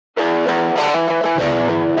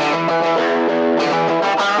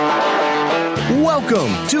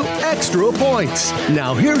Welcome to Extra Points.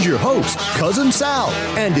 Now here's your host, Cousin Sal,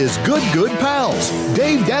 and his good pals,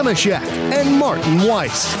 Dave Damashek and Martin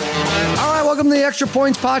Weiss. All right, welcome to the Extra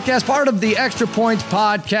Points Podcast, part of the Extra Points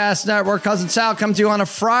Podcast Network. Cousin Sal comes to you on a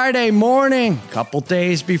Friday morning, a couple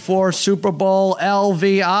days before Super Bowl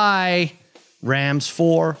LVI. Rams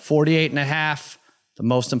 48.5. The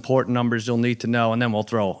most important numbers you'll need to know, and then we'll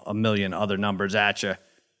throw a million other numbers at you.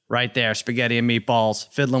 Right there, spaghetti and meatballs,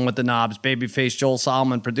 fiddling with the knobs, babyface Joel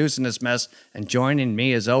Solomon producing this mess, and joining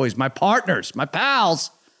me as always, my partners, my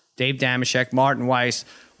pals, Dave Damashek, Martin Weiss.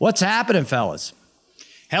 What's happening, fellas?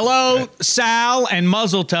 Hello, Sal, and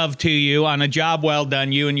muzzle tov to you on a job well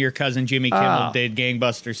done. You and your cousin Jimmy Kimmel did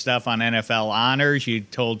gangbuster stuff on NFL Honors. You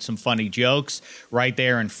told some funny jokes right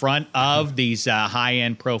there in front of these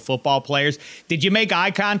high-end pro football players. Did you make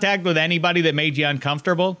eye contact with anybody that made you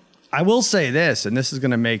uncomfortable? I will say this, and this is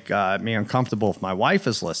going to make me uncomfortable if my wife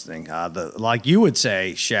is listening. Like you would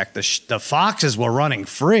say, Shek, the foxes were running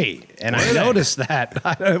free, and I noticed that.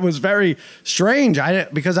 It was very strange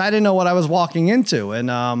because I didn't know what I was walking into, and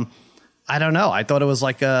I don't know. I thought it was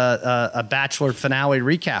like a Bachelor finale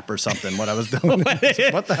recap or something, what I was doing.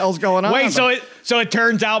 What the hell's going on? Wait, so it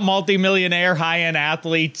turns out multimillionaire high-end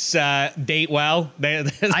athletes date well?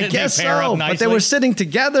 I guess so, but they were sitting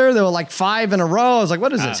together. There were like 5 in a row. I was like,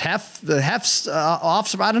 what is this? The Hef's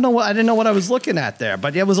offspring? I didn't know what I was looking at there,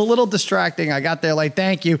 but it was a little distracting. I got there like,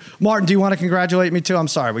 thank you. Martin, do you want to congratulate me too? I'm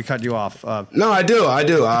sorry, we cut you off. No, I do.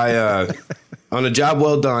 I on a job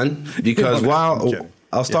well done, because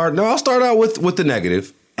I'll start out with the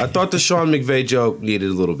negative. I thought the Sean McVay joke needed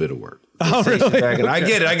a little bit of work. Oh, really? I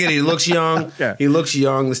get it. He looks young. Okay. He looks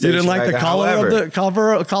young. The station you didn't like wagon. the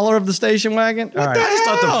color of the station wagon? All right. I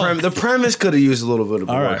just thought the premise could have used a little bit of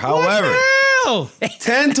work. However,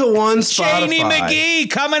 10 to 1 Spotify. Cheney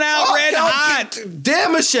McGee coming out red hot.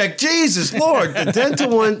 Damashek, Jesus Lord. The 10 to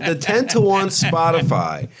 1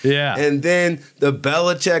 Spotify. Yeah. And then the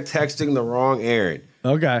Belichick texting the wrong Aaron.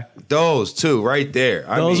 Okay. Those two right there.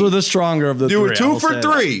 Those were the stronger of the three. You were 2 for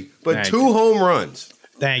 3, but Thank 2 you. home runs.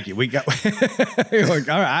 Thank you. We got. Look,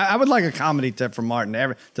 all right. I would like a comedy tip from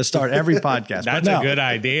Martin to start every podcast. That's a good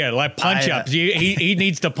idea. Like punch ups. He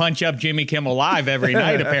needs to punch up Jimmy Kimmel Live every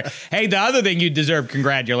night. Hey, the other thing you deserve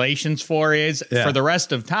congratulations for is for the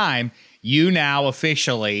rest of time, you now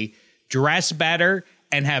officially dress better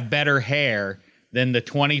and have better hair than the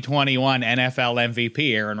 2021 NFL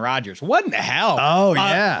MVP, Aaron Rodgers. What in the hell? Oh,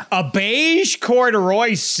 yeah. A beige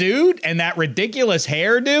corduroy suit and that ridiculous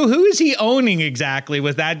hairdo? Who is he owning exactly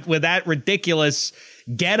with that ridiculous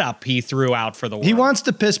getup he threw out for the world? He wants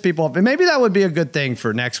to piss people off. And maybe that would be a good thing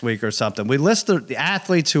for next week or something. We list the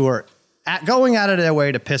athletes who are going out of their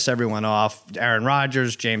way to piss everyone off. Aaron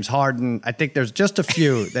Rodgers, James Harden. I think there's just a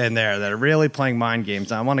few in there that are really playing mind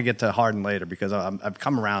games. And I want to get to Harden later because I've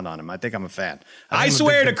come around on him. I think I'm a fan. I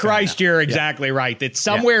swear to Christ, you're exactly right. That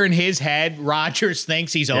somewhere in his head, Rodgers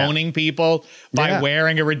thinks he's owning people by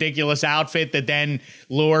wearing a ridiculous outfit that then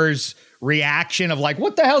lures reaction of like,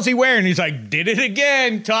 what the hell's he wearing? He's like, did it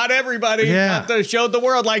again. Taught everybody. Showed the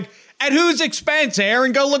world. Like, at whose expense,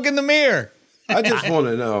 Aaron? Go look in the mirror. I just want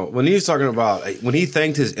to know, when he was talking about, when he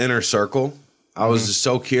thanked his inner circle, I was just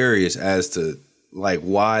so curious as to, like,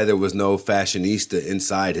 why there was no fashionista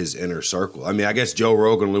inside his inner circle. I mean, I guess Joe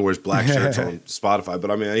Rogan only wears black shirts on Spotify,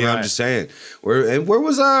 but I mean, I'm just saying. Where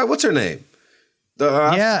was, what's her name?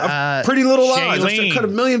 Pretty Little Lies. I cut a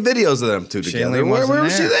million videos of them two together. Where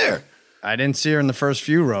was she there? I didn't see her in the first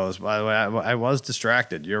few rows, by the way. I was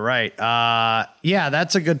distracted. You're right. Yeah,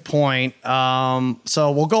 that's a good point.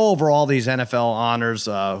 So we'll go over all these NFL honors,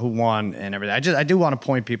 who won and everything. I do want to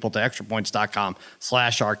point people to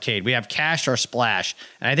extrapoints.com/arcade. We have Cash or Splash,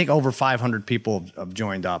 and I think over 500 people have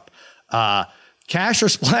joined up. Cash or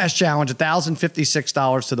Splash Challenge,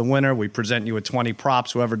 $1,056 to the winner. We present you with 20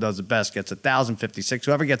 props. Whoever does the best gets $1,056.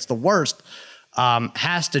 Whoever gets the worst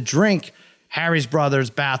has to drink Harry's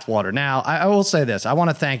Brothers bathwater. Now, I will say this. I want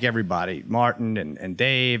to thank everybody, Martin and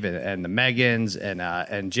Dave and the Megans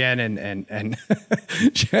and Jen and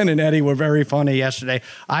Jen and Eddie were very funny yesterday.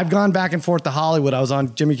 I've gone back and forth to Hollywood. I was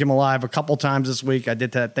on Jimmy Kimmel Live a couple times this week. I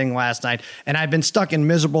did that thing last night, and I've been stuck in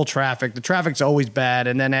miserable traffic. The traffic's always bad,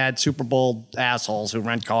 and then add Super Bowl assholes who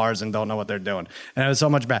rent cars and don't know what they're doing. And it was so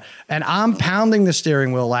much bad. And I'm pounding the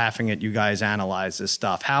steering wheel laughing at you guys analyze this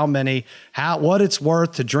stuff. What it's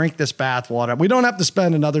worth to drink this bathwater. We don't have to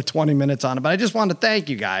spend another 20 minutes on it, but I just want to thank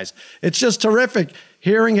you guys. It's just terrific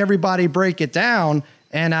hearing everybody break it down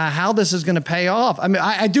and how this is going to pay off. I mean,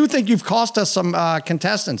 I do think you've cost us some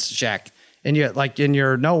contestants, Shaq. And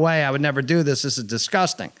you're no way, I would never do this. This is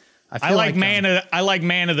disgusting. I like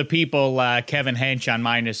man of the people, Kevin Hench on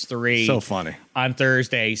 -3. So funny. On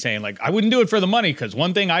Thursday, saying like, I wouldn't do it for the money because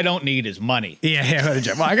one thing I don't need is money. Yeah.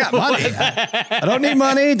 Well, I got money. I don't need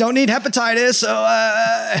money. Don't need hepatitis. So,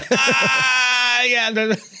 yeah,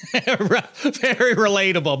 very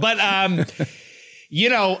relatable. But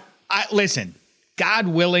listen. God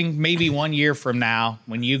willing, maybe 1 year from now,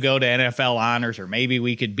 when you go to NFL honors, or maybe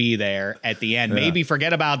we could be there at the end. Yeah. Maybe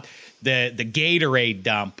forget about the Gatorade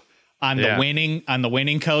dump on the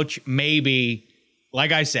winning coach. Maybe,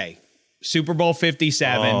 like I say, Super Bowl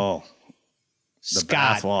 57. Oh,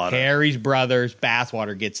 Scott, Harry's brothers,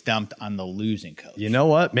 bathwater gets dumped on the losing coach. You know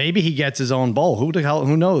what? Maybe he gets his own bowl.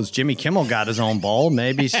 Who knows? Jimmy Kimmel got his own bowl.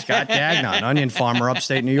 Maybe Scott Gagnon, onion farmer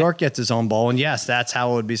upstate New York, gets his own bowl. And yes, that's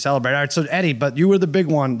how it would be celebrated. All right, so Eddie, but you were the big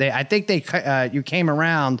one. I think you came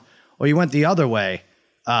around, or you went the other way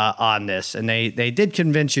on this, and they did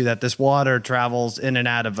convince you that this water travels in and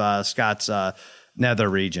out of Scott's nether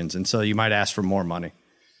regions, and so you might ask for more money.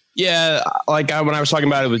 Yeah, when I was talking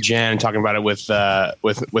about it with Jen, talking about it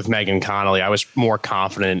with Megan Connolly, I was more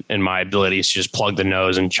confident in my abilities to just plug the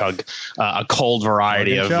nose and chug a cold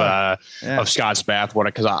variety of Scott's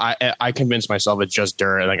bathwater, because I convinced myself it's just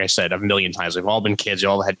dirt. And like I said a million times, we've all been kids. We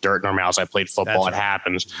all had dirt in our mouths. I played football. It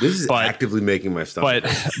happens. This is actively making my stomach.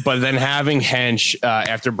 But then having Hench,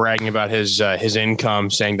 after bragging about his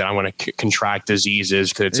income, saying that I'm going to contract diseases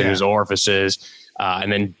because it's in his orifices.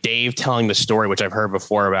 And then Dave telling the story, which I've heard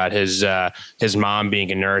before, about his mom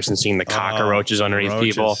being a nurse and seeing the cockroaches underneath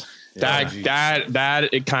people. That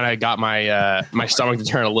it kind of got my stomach to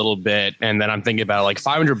turn a little bit. And then I'm thinking about like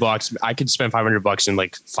 $500. I could spend $500 in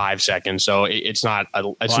like 5 seconds. So it's not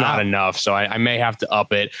enough. So I may have to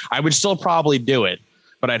up it. I would still probably do it,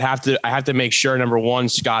 but I have to make sure, number one,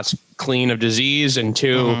 Scott's clean of disease, and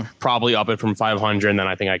two, probably up it from 500. And then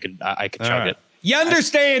I think I could chug it. You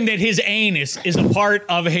understand that his anus is a part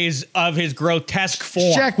of his grotesque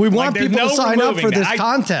form. Jack, we want people to sign up for this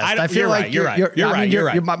contest. I feel like you're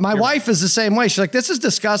right. My wife is the same way. She's like, "This is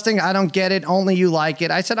disgusting. I don't get it. Only you like it."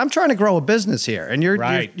 I said, "I'm trying to grow a business here, and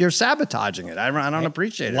you're sabotaging it. I don't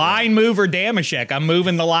appreciate it." Line mover Damashek. I'm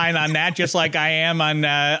moving the line on that, just like I am on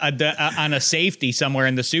a safety somewhere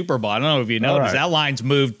in the Super Bowl. I don't know if you noticed that line's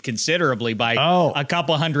moved considerably by a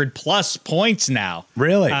couple 100+ points now.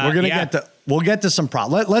 Really, we're gonna get to. We'll get to some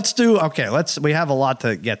problems. We have a lot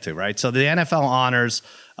to get to, right? So the NFL honors,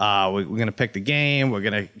 we're going to pick the game. We're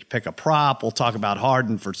going to pick a prop. We'll talk about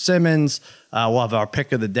Harden for Simmons. We'll have our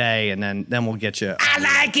pick of the day, and then we'll get you. I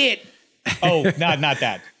like it. Oh, not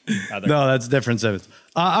that. No, that's different, Simmons.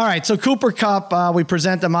 All right, so Cooper Kupp, we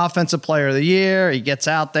present him Offensive Player of the Year. He gets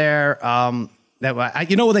out there.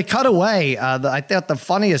 They cut away. I thought the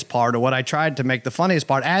funniest part, or what I tried to make the funniest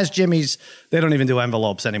part, as Jimmy's, they don't even do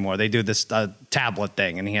envelopes anymore. They do this tablet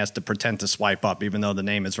thing, and he has to pretend to swipe up, even though the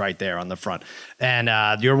name is right there on the front.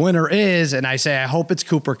 And your winner is, and I say, I hope it's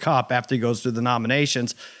Cooper Kupp after he goes through the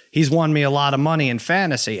nominations. He's won me a lot of money in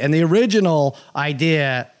fantasy. And the original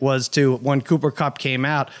idea was to, when Cooper Kupp came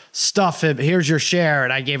out, stuff him, here's your share.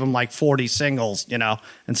 And I gave him like 40 singles,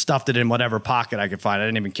 and stuffed it in whatever pocket I could find. I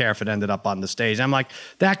didn't even care if it ended up on the stage. I'm like,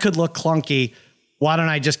 that could look clunky. Why don't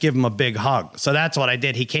I just give him a big hug? So that's what I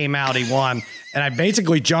did. He came out, he won, and I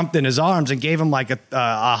basically jumped in his arms and gave him like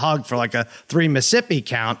a hug for like a 3 Mississippi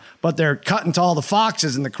count, but they're cutting to all the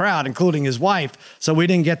foxes in the crowd, including his wife, so we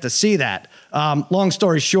didn't get to see that. Long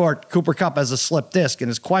story short, Cooper Kupp has a slip disc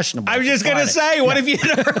and is questionable. I was just going to say, what if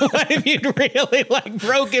you'd really like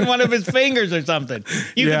broken one of his fingers or something?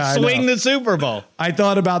 You could swing the Super Bowl. I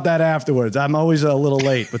thought about that afterwards. I'm always a little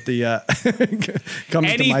late with the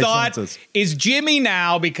coming to my senses. Is Jimmy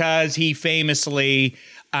now, because he famously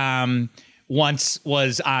once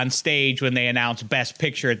was on stage when they announced Best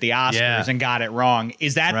Picture at the Oscars and got it wrong,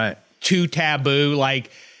 is that too taboo?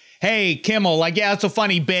 Like, hey, Kimmel, it's a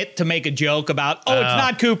funny bit to make a joke about, it's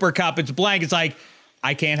not Cooper Kupp, it's blank. It's like,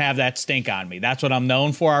 I can't have that stink on me. That's what I'm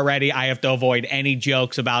known for already. I have to avoid any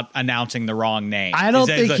jokes about announcing the wrong name. I don't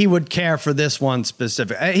think he would care for this one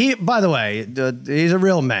specific. By the way, he's a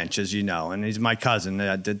real mensch, as you know, and he's my cousin.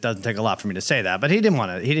 It doesn't take a lot for me to say that, but he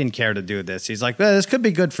didn't care to do this. He's like, well, this could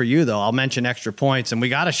be good for you, though. I'll mention extra points, and we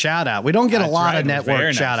got a shout out. We don't get a lot of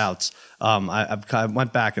network shout outs. I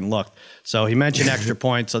went back and looked. So he mentioned extra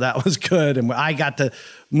points, so that was good. And I got to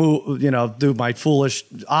do my foolish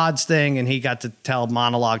odds thing, and he got to tell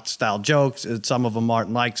monologue style jokes. Some of them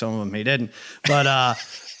Martin liked, some of them he didn't. But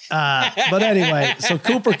anyway, so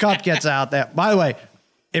Cooper Kupp gets out there. By the way,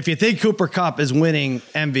 if you think Cooper Kupp is winning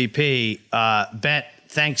MVP, bet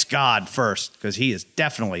thanks God first, because he is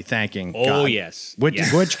definitely thanking God. Oh, yes.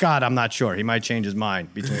 Which God, I'm not sure. He might change his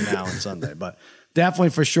mind between now and Sunday, but Definitely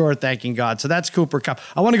for sure thanking God. So that's Cooper Kupp.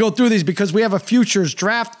 I want to go through these because we have a futures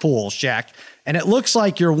draft pool, Shaq, and it looks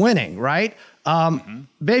like you're winning, right?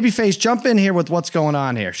 Babyface, jump in here with what's going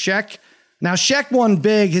on here. Shaq. Now, Shaq won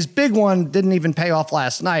big. His big one didn't even pay off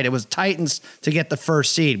last night. It was Titans to get the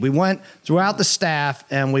first seed. We went throughout the staff,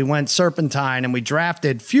 and we went serpentine, and we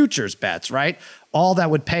drafted futures bets, right? All that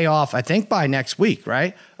would pay off, I think, by next week,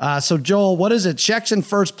 right? So, Joel, what is it? Shaq's in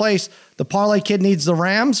first place. The parlay kid needs the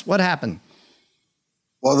Rams. What happened?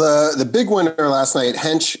 Well, the big winner last night,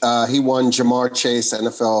 Hench, he won Jamar Chase,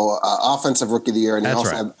 NFL Offensive Rookie of the Year, and he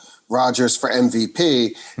also had Rodgers for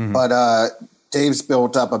MVP. But Dave's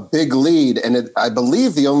built up a big lead, and I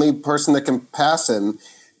believe the only person that can pass him,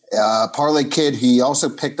 Parlay Kid, he also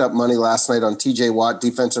picked up money last night on TJ Watt,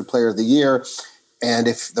 Defensive Player of the Year. And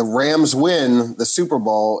if the Rams win the Super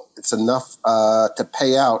Bowl, it's enough to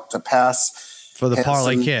pay out to pass. For the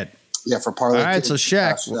Parlay Kid. Yeah, for Parlay Kid. All right, so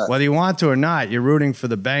Shaq, whether you want to or not, you're rooting for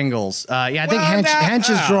the Bengals. I think Hench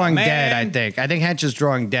is drawing dead, I think. I think Hench is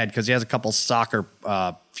drawing dead because he has a couple soccer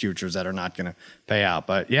futures that are not going to pay out.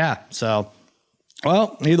 But yeah, so...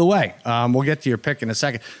 Well, either way, we'll get to your pick in a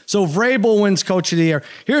second. So Vrabel wins Coach of the Year.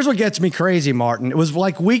 Here's what gets me crazy, Martin. It was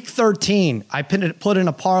like week 13. I put in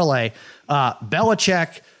a parlay.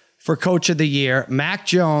 Belichick for Coach of the Year, Mac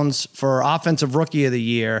Jones for Offensive Rookie of the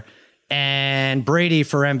Year, and Brady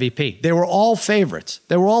for MVP. They were all favorites.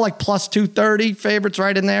 They were all like plus 230 favorites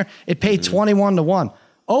right in there. It paid 21-1.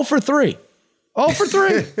 0 for 3. 0 for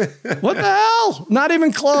 3. What the hell? Not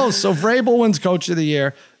even close. So Vrabel wins Coach of the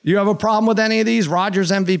Year. You have a problem with any of these? Rodgers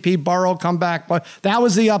MVP, Burrow comeback. But that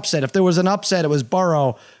was the upset. If there was an upset, it was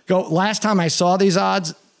Burrow. Last time I saw these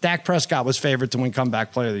odds, Dak Prescott was favored to win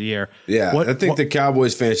comeback player of the year. Yeah, I think the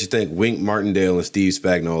Cowboys fans should thank Wink Martindale and Steve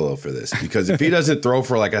Spagnuolo for this, because if he doesn't throw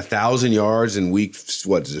for like 1,000 yards in week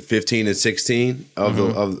 15 and 16 of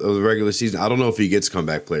the regular season, I don't know if he gets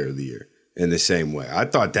comeback player of the year in the same way. I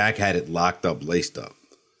thought Dak had it locked up, laced up.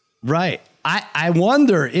 Right. I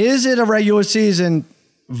wonder, is it a regular season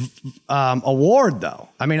award, though?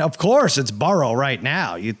 I mean, of course, it's Burrow right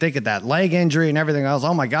now. You think of that leg injury and everything else.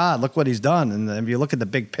 Oh, my God, look what he's done. And if you look at the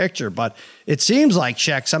big picture, but it seems like,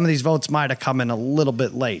 Shaq, some of these votes might have come in a little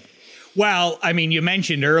bit late. Well, I mean, you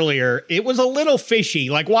mentioned earlier, it was a little fishy.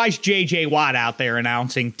 Like, why is J.J. Watt out there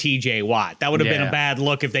announcing T.J. Watt? That would have been a bad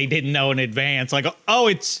look if they didn't know in advance. Like, oh,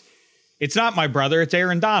 it's not my brother, it's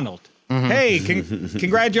Aaron Donald. Hey,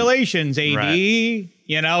 congratulations, AD. Right.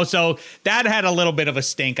 You know, so that had a little bit of a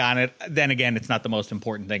stink on it. Then again, it's not the most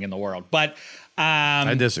important thing in the world. But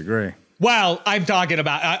I disagree. Well, I'm talking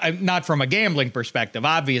about not from a gambling perspective,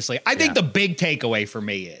 obviously. I think the big takeaway for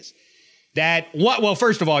me is that well,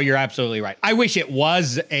 first of all, you're absolutely right. I wish it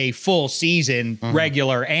was a full season,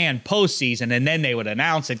 regular and postseason, and then they would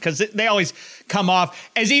announce it, because they always come off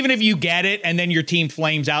as, even if you get it and then your team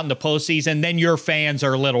flames out in the postseason, then your fans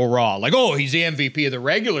are a little raw. Like, oh, he's the MVP of the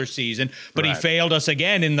regular season, but he failed us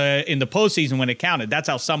again in the postseason when it counted. That's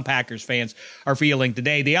how some Packers fans are feeling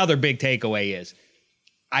today. The other big takeaway is,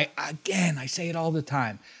 I say it all the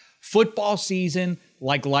time, football season,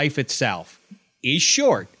 like life itself, is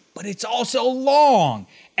short, but it's also long.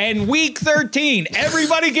 And week 13,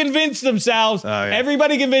 everybody convinced themselves,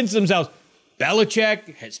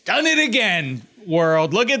 Belichick has done it again,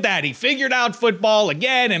 world. Look at that. He figured out football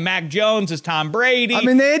again, and Mac Jones is Tom Brady. I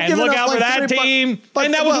mean, they had given look up out like for that team.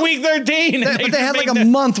 And that was week 13. But they had like a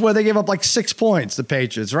month where they gave up like 6 points, the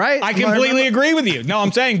Patriots, right? I completely agree with you. No,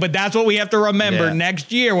 I'm saying, but that's what we have to remember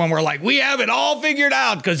next year when we're like, we have it all figured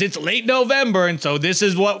out because it's late November, and so this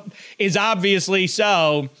is what is obviously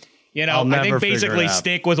so. You know, I think basically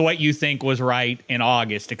stick with what you think was right in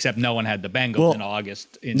August, except no one had the Bengals in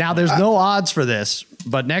August. Now, there's no odds for this,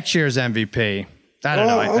 but next year's MVP, I don't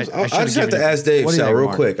know. I just have to ask Dave, Sal,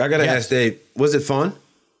 real quick. I got to ask Dave, was it fun?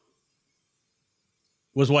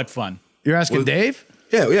 Was what fun? You're asking Dave?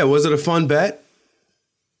 Yeah. Was it a fun bet?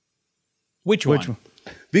 Which one?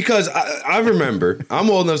 Because I remember, I'm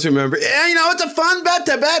old enough to remember, it's a fun bet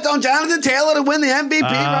to bet on Jonathan Taylor to win the MVP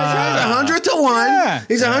right now. He's 100-1. Yeah.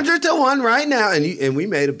 He's 100-1 right now. And we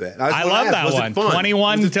made a bet. I love that one. It fun?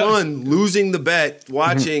 21 was it fun losing the bet,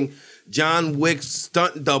 watching John Wick's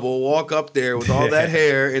stunt double walk up there with all that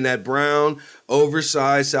hair in that brown,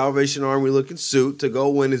 oversized Salvation Army looking suit to go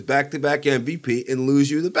win his back-to-back MVP and lose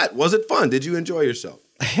you the bet? Was it fun? Did you enjoy yourself?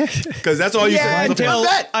 Because that's all you said.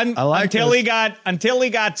 Until he got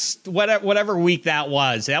whatever week that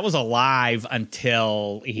was. That was alive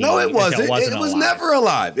until he. No, it wasn't. It was never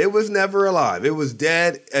alive. It was never alive. It was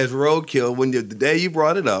dead as roadkill when the day you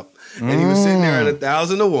brought it up. And he was sitting there at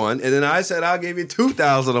 1,000-1, and then I said I'll give you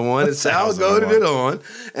 2,000-1, and Sal goaded it on,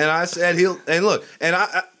 and I said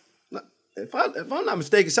if I'm not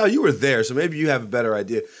mistaken, Sal, you were there, so maybe you have a better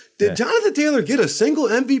idea. Did Jonathan Taylor get a single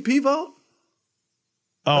MVP vote?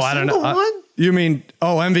 I don't know. One? You mean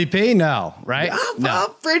MVP? No, right?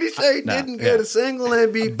 I'm pretty sure he didn't get a single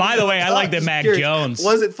MVP. By the way, I like that Mac Jones.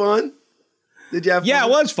 Was it fun? Did you have fun? Yeah, it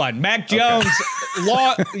was fun. Mac Jones,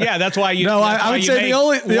 that's why you. No, I would say the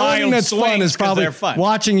only thing that's fun is probably fun.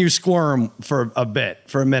 Watching you squirm for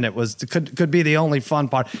a minute could be the only fun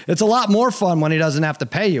part. It's a lot more fun when he doesn't have to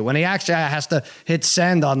pay you. When he actually has to hit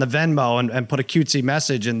send on the Venmo and put a cutesy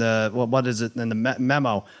message in the in the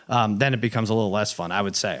memo, then it becomes a little less fun. I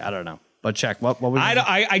would say. I don't know. But check. What would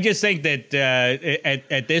I just think that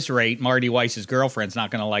at this rate, Marty Weiss's girlfriend's not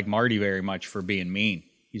going to like Marty very much for being mean.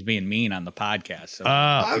 He's being mean on the podcast. So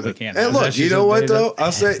can't. And look, you know what though?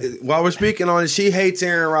 I'll say while we're speaking on it, she hates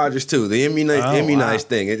Aaron Rodgers too. The immunize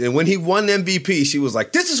thing. And when he won MVP, she was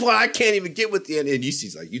like, "This is why I can't even get with the." And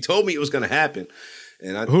she's like, "You told me it was going to happen."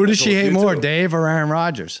 And who does she hate more, Dave or Aaron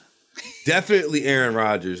Rodgers? Definitely Aaron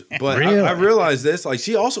Rodgers. But really? I realized this. Like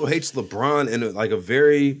she also hates LeBron in a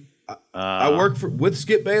very. I work with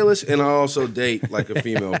Skip Bayless, and I also date like a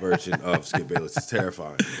female version of Skip Bayless. It's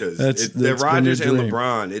terrifying because they're Rodgers and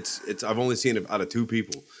LeBron. It's I've only seen it out of two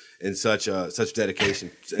people in such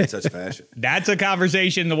dedication and such fashion. That's a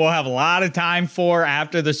conversation that we'll have a lot of time for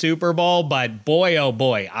after the Super Bowl. But boy, oh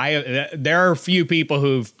boy, there are a few people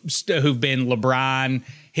who've been LeBron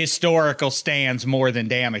historical stands more than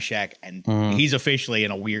Damashek, and he's officially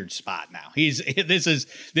in a weird spot now. This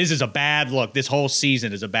is a bad look. This whole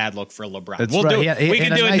season is a bad look for LeBron. We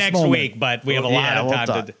can do it next week, but we have a lot of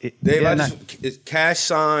time to. Dave, cash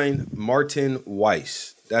sign Martin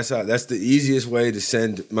Weiss. That's the easiest way to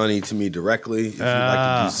send money to me directly. If you'd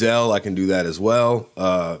like to do Zelle, I can do that as well.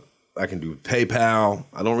 I can do PayPal.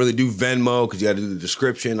 I don't really do Venmo because you got to do the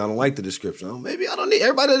description. I don't like the description. Everybody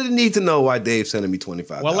doesn't need to know why Dave's sending me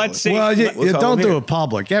 $25. Well, let's see. Well, you don't do it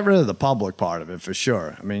public. Get rid of the public part of it for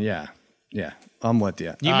sure. I mean, yeah, I'm with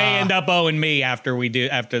you. You may end up owing me after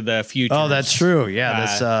the futures. Oh, that's true.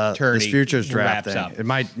 Yeah, this futures draft thing. It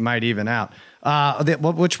might even out.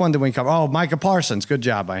 Which one did we cover? Oh, Micah Parsons. Good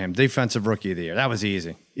job by him. Defensive Rookie of the Year. That was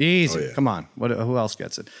easy. Easy. Oh, yeah. Come on. Who else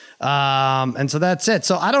gets it? And so that's it.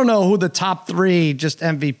 So I don't know who the top three, just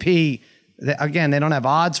MVP. Again, they don't have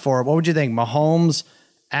odds for it. What would you think? Mahomes,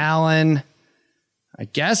 Allen. I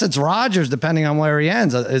guess it's Rodgers, depending on where he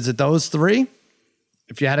ends. Is it those three?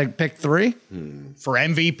 If you had to pick three? For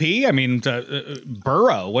MVP, I mean,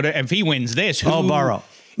 Burrow. If he wins this? Burrow.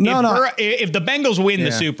 If the Bengals win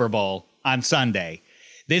the Super Bowl on Sunday,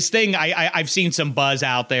 this thing, I've seen some buzz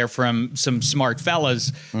out there from some smart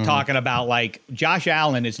fellas talking about like Josh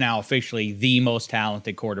Allen is now officially the most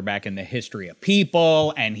talented quarterback in the history of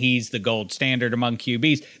people, and he's the gold standard among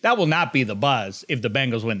QBs. That will not be the buzz if the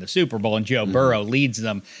Bengals win the Super Bowl and Joe Burrow leads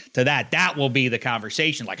them to that. That will be the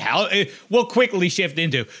conversation. Like we'll quickly shift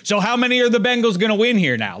into, so how many are the Bengals going to win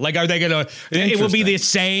here now? Like, are they going to, it will be the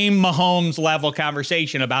same Mahomes level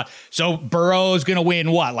conversation about, so Burrow's going to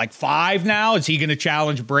win what, like 5 now? Is he going to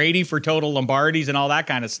challenge Brady for total Lombardis and all that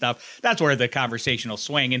kind of stuff? That's where the conversation will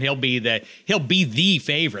swing, and he'll be the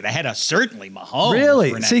favorite ahead of certainly Mahomes.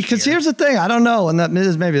 Really? See, because here's the thing, I don't know, and that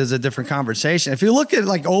maybe is a different conversation. If you look at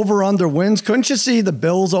like over/under wins, couldn't you see the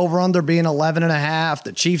Bills over/under being 11.5,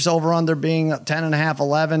 the Chiefs over/under being 10.5,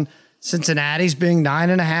 11, Cincinnati's being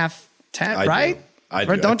 9.5, 10, right? I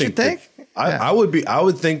do. Don't you think? I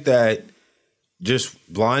would think that. Just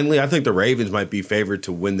blindly, I think the Ravens might be favored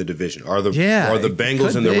to win the division. Are the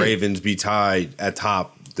Bengals and the Ravens be tied at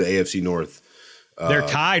top the AFC North? They're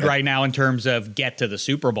tied right now in terms of get to the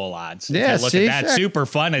Super Bowl odds. Yeah, look at that. Super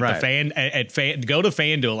fun at the fan. Go to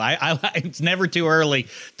FanDuel. It's never too early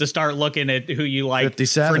to start looking at who you like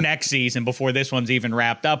 57 for next season before this one's even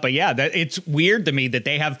wrapped up. But yeah, it's weird to me that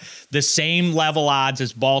they have the same level odds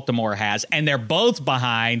as Baltimore has, and they're both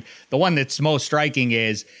behind. The one that's most striking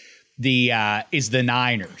is the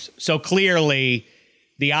Niners. So clearly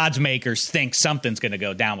the odds makers think something's going to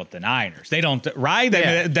go down with the Niners. They don't, right?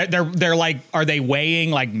 Yeah. They're like, are they weighing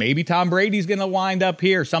like maybe Tom Brady's going to wind up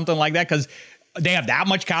here, something like that? Because they have that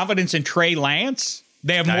much confidence in Trey Lance.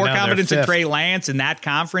 They have more confidence in Trey Lance in that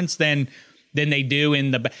conference than they do in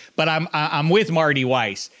the. But I'm with Marty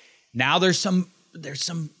Weiss. Now there's some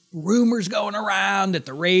rumors going around that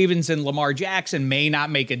the Ravens and Lamar Jackson may not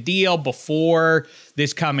make a deal before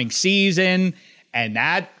this coming season. And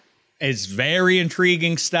that is very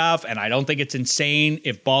intriguing stuff. And I don't think it's insane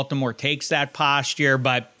if Baltimore takes that posture,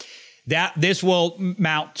 but this will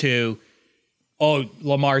mount to,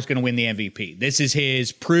 Lamar's going to win the MVP. This is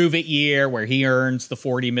his prove it year where he earns the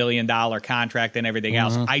 $40 million contract and everything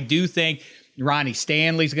else. I do think Ronnie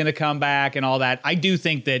Stanley's going to come back and all that. I do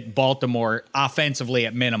think that Baltimore, offensively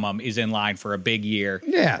at minimum, is in line for a big year.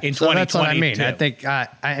 Yeah, in so 2022. that's what I mean. I think,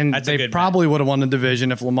 and That's a they good probably would have won the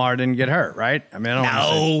division if Lamar didn't get hurt, right? I mean, I don't want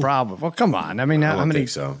to say probably. Well, come on. I mean, I how don't many? think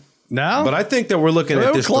so. No, But I think that we're looking They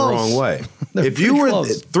at were this close. the wrong way. They were If you pretty were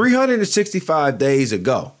close. 365 days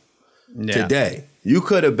ago today, you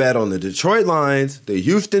could have bet on the Detroit Lions, the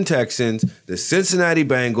Houston Texans, the Cincinnati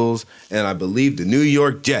Bengals, and I believe the New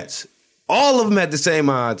York Jets. All of them had the same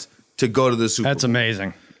odds to go to the Super Bowl. That's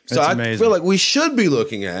amazing. So That's I amazing. feel like we should be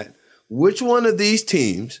looking at which one of these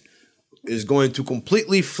teams is going to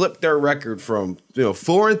completely flip their record from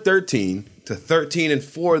 4-13 to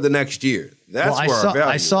 13-4 the next year. That's where our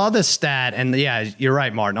value I saw this stat, and yeah, you're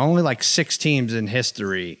right, Martin. Only like 6 teams in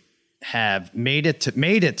history have made it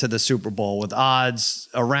to the Super Bowl with odds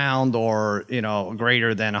around or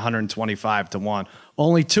greater than 125-1.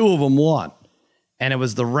 Only 2 of them won, and it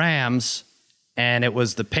was the Rams and it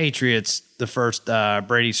was the Patriots the first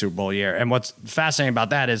Brady Super Bowl year. And what's fascinating about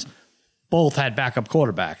that is both had backup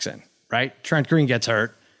quarterbacks in. Right, Trent Green gets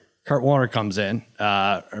hurt, Kurt Warner comes in,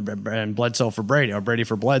 and Bledsoe for Brady or Brady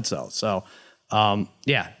for Bledsoe. So.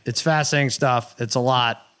 Yeah, it's fascinating stuff. It's a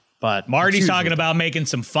lot, but Marty's talking about making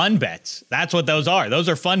some fun bets. That's what those are. Those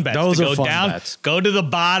are fun bets. Those to are go fun down, bets. Go to the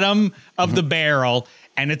bottom of the barrel,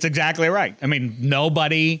 and it's exactly right. I mean,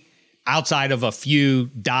 nobody outside of a few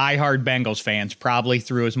diehard Bengals fans probably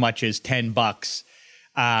threw as much as $10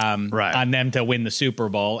 on them to win the Super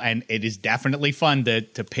Bowl, and it is definitely fun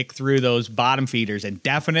to pick through those bottom feeders. And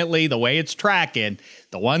definitely the way it's tracking,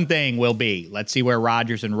 the one thing will be, let's see where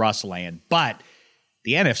Rodgers and Russ land. But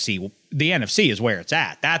the NFC is where it's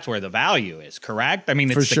at. That's where the value is, correct? I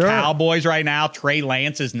mean, it's the Cowboys right now, Trey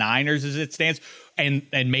Lance's Niners as it stands, and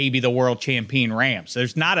maybe the world champion Rams.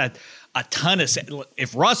 There's not a ton of –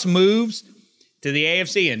 if Russ moves – to the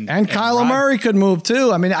AFC and Kyler Murray could move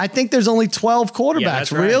too. I mean, I think there's only 12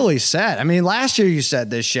 quarterbacks really set. I mean, last year you said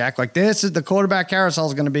this, Shaq, like this is the quarterback carousel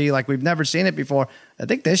is going to be like we've never seen it before. I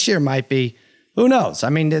think this year might be, who knows? I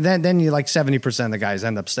mean, then you like 70% of the guys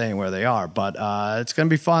end up staying where they are, but it's going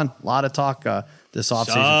to be fun. A lot of talk this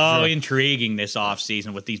offseason. So intriguing this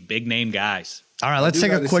offseason with these big name guys. All right, let's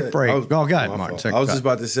take a quick break. Go ahead, Martin. I was just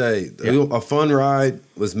about to say, a fun ride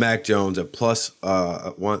was Mac Jones at plus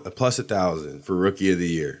 1,000 for Rookie of the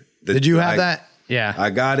Year. Did you have that? Yeah. I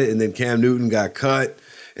got it, and then Cam Newton got cut,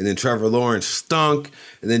 and then Trevor Lawrence stunk,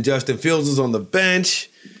 and then Justin Fields was on the bench,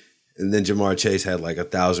 and then Jamar Chase had like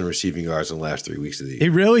 1,000 receiving yards in the last 3 weeks of the year. He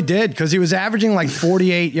really did, because he was averaging like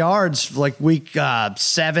 48 yards like week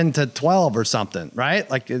 7 to 12 or something, right?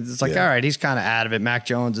 Like it's like, all right, he's kind of out of it. Mac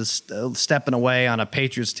Jones is stepping away on a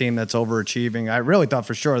Patriots team that's overachieving. I really thought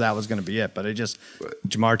for sure that was going to be it, but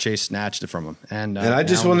Jamar Chase snatched it from him. And I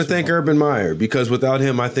just want to thank Urban Meyer, because without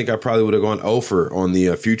him, I think I probably would have gone over on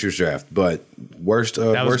the futures draft. But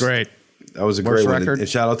that was great. That was a great one. And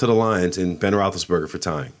shout out to the Lions and Ben Roethlisberger for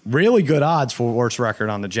tying. Really good odds for worst record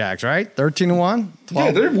on the Jags, right? 13-1?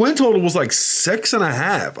 Yeah, their win total was like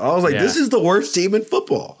 6.5. I was like, this is the worst team in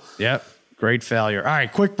football. Yep. Great failure. All right,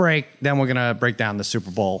 quick break. Then we're going to break down the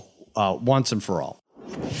Super Bowl once and for all.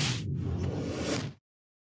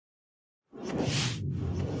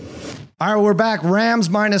 All right, we're back. Rams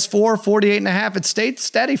 -4, 48.5. It stayed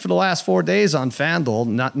steady for the last 4 days on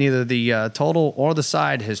FanDuel. Neither the total or the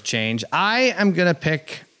side has changed. I am going to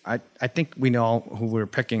pick, I think we know who we're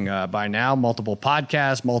picking by now. Multiple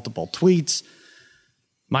podcasts, multiple tweets.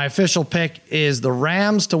 My official pick is the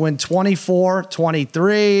Rams to win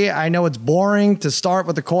 24-23. I know it's boring to start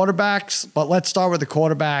with the quarterbacks, but let's start with the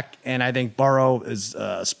quarterback. And I think Burrow is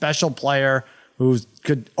a special player who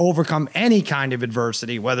could overcome any kind of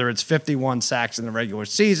adversity, whether it's 51 sacks in the regular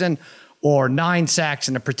season or 9 sacks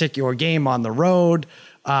in a particular game on the road,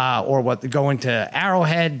 or going to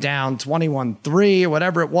Arrowhead down 21-3 or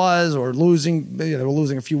whatever it was, or losing. They were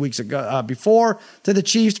losing a few weeks ago before to the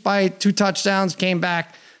Chiefs by 2 touchdowns, came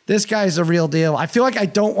back. This guy's a real deal. I feel like I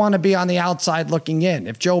don't want to be on the outside looking in.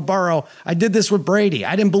 If Joe Burrow, I did this with Brady.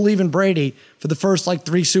 I didn't believe in Brady for the first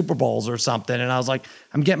 3 Super Bowls or something. And I was like,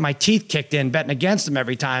 I'm getting my teeth kicked in betting against them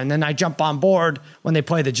every time. And then I jump on board when they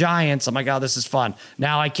play the Giants. I'm like, oh, this is fun.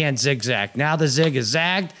 Now I can't zigzag. Now the zig is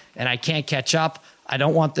zagged and I can't catch up. I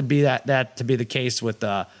don't want to be that to be the case with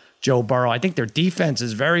Joe Burrow. I think their defense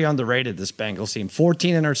is very underrated, this Bengals team.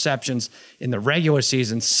 14 interceptions in the regular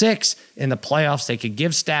season, 6 in the playoffs. They could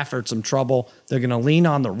give Stafford some trouble. They're going to lean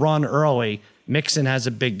on the run early. Mixon has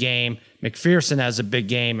a big game. McPherson has a big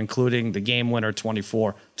game, including the game winner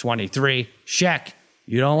 24-23. Shaq,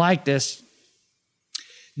 you don't like this.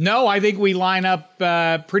 No, I think we line up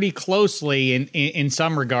pretty closely in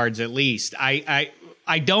some regards, at least. I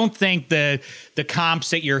I don't think the comps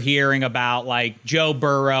that you're hearing about, like Joe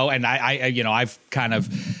Burrow, and I've kind of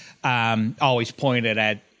always pointed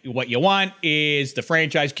at what you want is the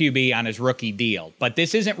franchise QB on his rookie deal. But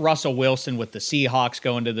this isn't Russell Wilson with the Seahawks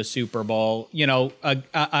going to the Super Bowl, an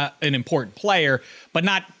important player, but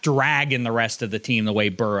not dragging the rest of the team the way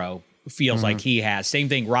Burrow feels like he has. Same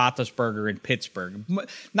thing, Roethlisberger in Pittsburgh.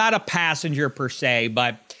 Not a passenger per se,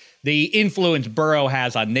 but the influence Burrow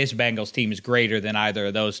has on this Bengals team is greater than either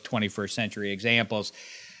of those 21st century examples.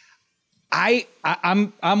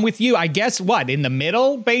 I'm with you. I guess what in the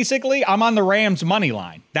middle, basically. I'm on the Rams money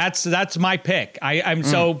line. That's my pick.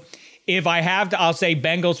 So if I have to, I'll say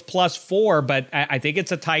Bengals +4, but I think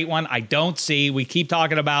it's a tight one. I keep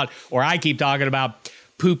talking about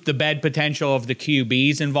poop the bed potential of the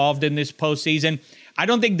QBs involved in this postseason. I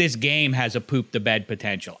don't think this game has a poop the bed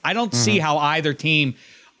potential. I don't see how either team.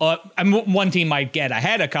 One team might get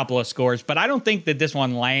ahead a couple of scores, but I don't think that this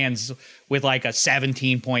one lands with like a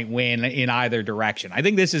 17-point win in either direction. I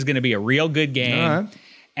think this is going to be a real good game,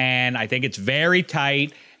 and I think it's very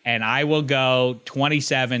tight, and I will go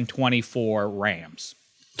 27-24 Rams.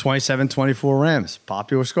 27-24 Rams.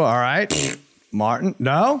 Popular score. All right. Martin,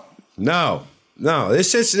 no? No. This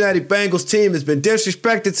Cincinnati Bengals team has been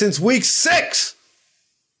disrespected since week 6.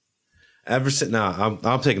 I'm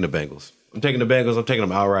taking the Bengals. I'm taking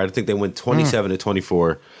them outright. I think they win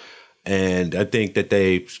 27-24. And I think that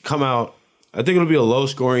they come out. I think it'll be a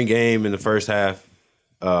low-scoring game in the first half.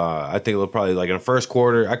 I think it'll probably, like in the first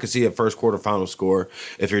quarter, I could see a first quarter final score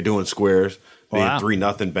if you're doing squares, being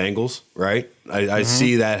 3-0 Bengals, right? I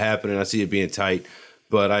see that happening. I see it being tight.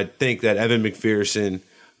 But I think that Evan McPherson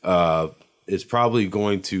is probably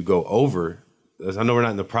going to go over. I know we're not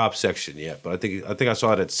in the prop section yet, but I think I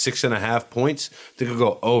saw it at 6.5 points. I think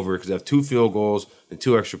it'll go over because I have 2 field goals and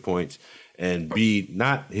 2 extra points, and he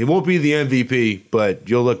won't be the MVP, but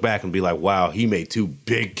you'll look back and be like, wow, he made 2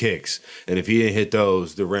 big kicks, and if he didn't hit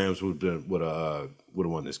those, the Rams would have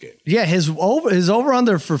won this game. Yeah, his over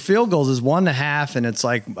under for field goals is 1.5, and it's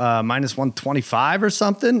like minus 125 or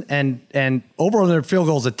something, and over under field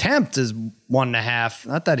goals attempt is 1.5.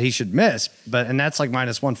 Not that he should miss, and that's like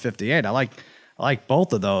minus 158. I like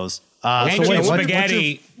both of those.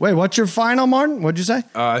 What's your final, Martin? What'd you say?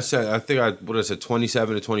 I said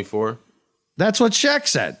 27-24. That's what Shaq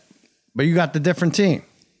said, but you got the different team.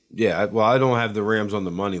 Yeah, well, I don't have the Rams on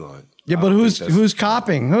the money line. Yeah, but who's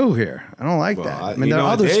copying who here? I don't like that. I mean, there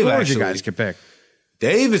are other scores you guys could pick.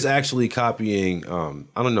 Dave is actually copying.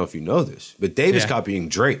 I don't know if you know this, but Dave is copying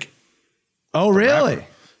Drake. Oh, really? Rapper.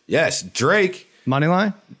 Yes, Drake. Money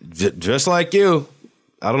line? Just like you.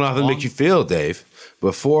 I don't know how to make you feel, Dave,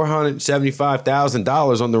 but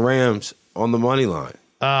 $475,000 on the Rams on the money line.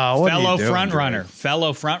 Fellow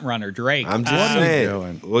front runner, Drake. I'm just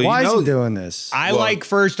saying. Well, why is he doing this?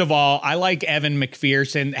 First of all, I like Evan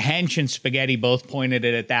McPherson. Hench and Spaghetti both pointed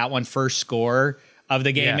it at that one. First score of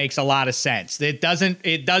the game makes a lot of sense. It does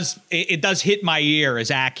hit my ear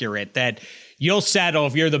as accurate that you'll settle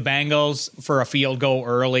if you're the Bengals for a field goal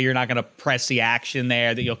early. You're not going to press the action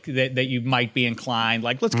there that you might be inclined.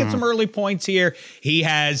 Like, let's get some early points here. He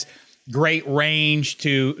has great range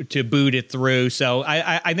to boot it through. So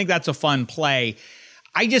I think that's a fun play.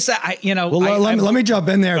 Let me jump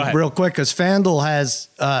in there real quick because FanDuel has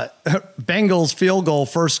Bengals field goal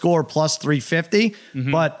first score plus 350,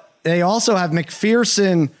 but they also have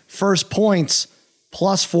McPherson first points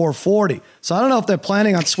plus 440. So I don't know if they're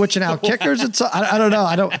planning on switching out kickers. I don't know.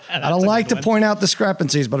 I don't like to point out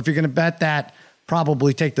discrepancies, but if you're going to bet that,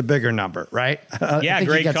 probably take the bigger number, right? I think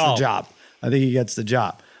great he gets call. the job. I think he gets the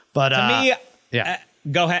job. But to me,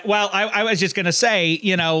 go ahead. Well, I was just going to say,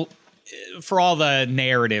 for all the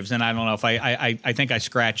narratives, and I don't know if I think I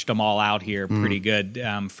scratched them all out here pretty good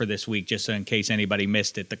for this week, just so in case anybody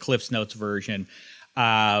missed it. The Cliff's Notes version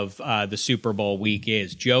of the Super Bowl week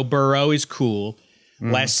is Joe Burrow is cool.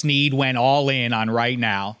 Les Snead went all in on right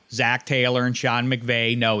now. Zach Taylor and Sean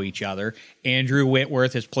McVay know each other. Andrew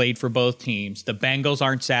Whitworth has played for both teams. The Bengals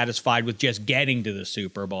aren't satisfied with just getting to the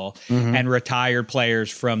Super Bowl, and retired players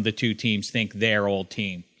from the two teams think their old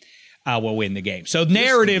team will win the game. So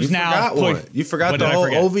narratives you forgot the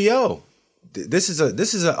whole OVO. This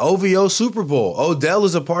is an OVO Super Bowl. Odell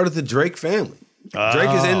is a part of the Drake family. Drake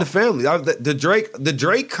is in the family. The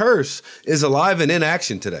Drake curse is alive and in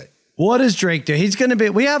action today. What does Drake do? He's going to be.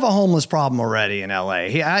 We have a homeless problem already in LA.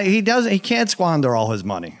 He can't squander all his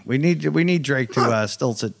money. We need Drake to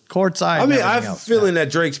still sit courtside. I mean, I have a feeling that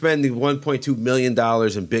Drake spending $1.2 million in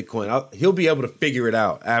Bitcoin, he'll be able to figure it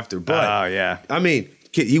out after. But I mean,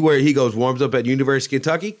 he goes warms up at University of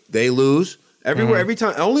Kentucky. They lose everywhere, every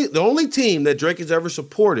time. The only team that Drake has ever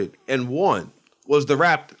supported and won was the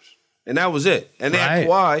Raptors. And that was it. And they had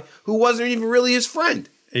Kawhi, who wasn't even really his friend.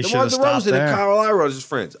 DeMar DeRozan and Kyle Lowry were his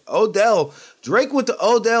friends. Drake went to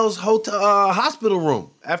Odell's hospital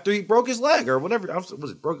room after he broke his leg or whatever. Was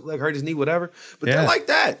it broke his leg, hurt his knee, whatever? But they're like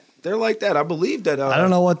that. They're like that. I believe that. I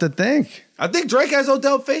don't know what to think. I think Drake has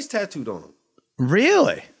Odell face tattooed on him.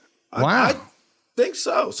 Really? Wow. I think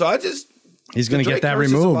so. So he's going to get that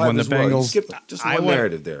removed when the Bengals. Just one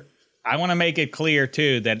narrative there. I want to make it clear,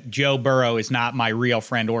 too, that Joe Burrow is not my real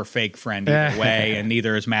friend or fake friend either way, and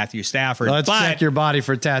neither is Matthew Stafford. Let's check your body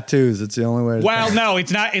for tattoos. It's the only way. No,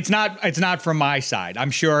 it's not. It's not from my side. I'm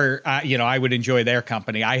sure, I would enjoy their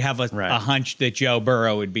company. I have a hunch that Joe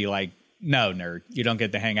Burrow would be like, no, nerd, you don't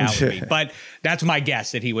get to hang out with me. But that's my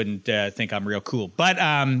guess, that he wouldn't think I'm real cool. But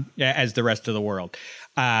as the rest of the world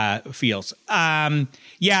feels.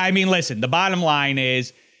 Listen, the bottom line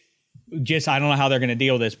is, I don't know how they're going to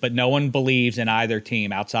deal with this, but no one believes in either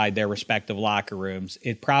team outside their respective locker rooms.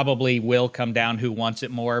 It probably will come down who wants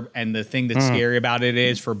it more. And the thing that's scary about it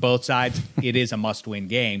is, for both sides, it is a must-win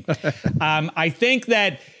game. I think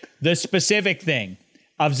that the specific thing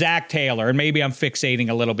of Zach Taylor, and maybe I'm fixating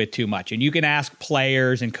a little bit too much, and you can ask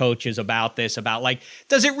players and coaches about this, about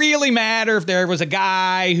does it really matter if there was a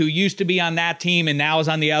guy who used to be on that team and now is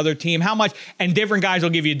on the other team? How much? And different guys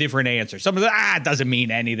will give you a different answer. Some of them, it doesn't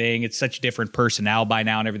mean anything. It's such different personnel by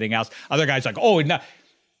now and everything else. Other guys no.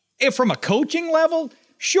 If from a coaching level,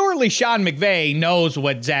 surely Sean McVay knows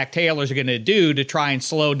what Zach Taylor's going to do to try and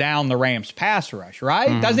slow down the Rams pass rush, right?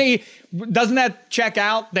 Mm-hmm. Doesn't that check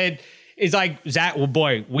out that it's like, Zach, well,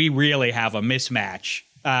 boy, we really have a mismatch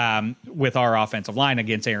with our offensive line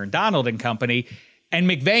against Aaron Donald and company. And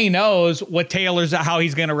McVay knows how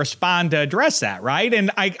he's going to respond to address that, right?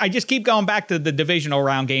 And I just keep going back to the divisional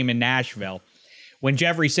round game in Nashville when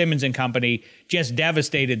Jeffrey Simmons and company just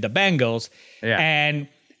devastated the Bengals. Yeah. And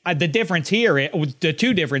the difference here, the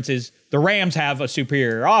two differences, the Rams have a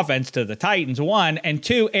superior offense to the Titans, one, and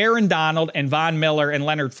two, Aaron Donald and Von Miller and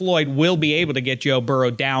Leonard Floyd will be able to get Joe Burrow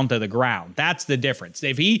down to the ground. That's the difference.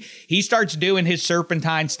 If he starts doing his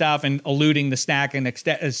serpentine stuff and eluding the snack and a lot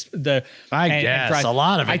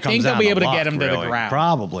of it, I think they'll be able to get him to the ground.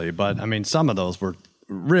 Probably, but I mean, some of those were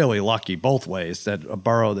really lucky both ways, that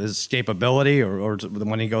Burrow, his escapability or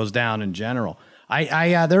when he goes down in general.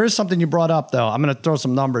 There is something you brought up, though. I'm going to throw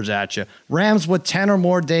some numbers at you. Rams with 10 or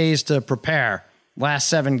more days to prepare. Last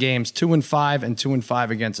 7 games, 2-5 and 2-5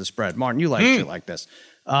 against the spread. Martin, you like shit like this.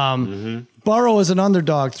 Burrow is an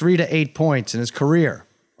underdog, 3 to 8 points in his career.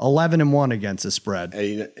 11-1 against the spread.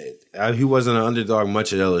 He wasn't an underdog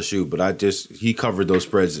much at LSU, but he covered those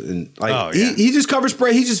spreads and he just covers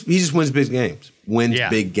spread. He just wins big games.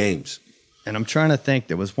 Big games. And I'm trying to think.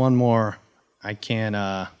 There was one more. I can't.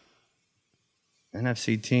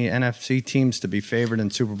 NFC teams to be favored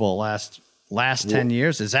in Super Bowl last 10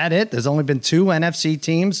 years. Is that it? There's only been 2 NFC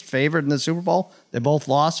teams favored in the Super Bowl. They both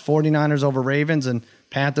lost. 49ers over Ravens and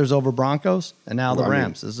Panthers over Broncos, and now the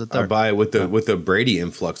Rams. This is the third. I buy it with the Brady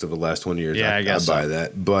influx of the last 20 years. Yeah, I guess I buy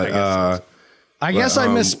that. But I guess I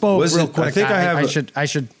misspoke real quick. I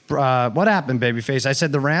should. What happened, Babyface? I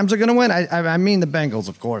said the Rams are going to win. I mean the Bengals,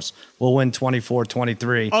 of course, will win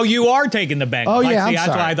 24-23. Oh, you are taking the Bengals. Oh yeah, I'm that's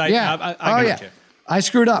sorry. why I thought. I got you. I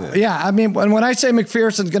screwed up. Yeah, I mean, when I say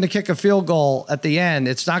McPherson's going to kick a field goal at the end,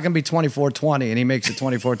 it's not going to be 24-20, and he makes it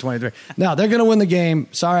 24-23. No, they're going to win the game.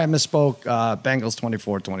 Sorry, I misspoke. Bengals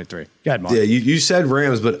 24-23. Go ahead, Mark. Yeah, you said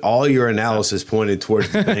Rams, but all your analysis pointed towards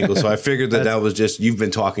the Bengals, so I figured that was just, you've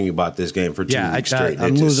been talking about this game for 2 weeks straight.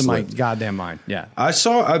 I'm losing my goddamn mind. Yeah. I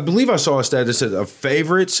believe I saw a stat that said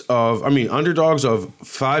underdogs of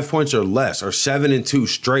 5 points or less are 7-2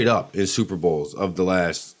 straight up in Super Bowls of the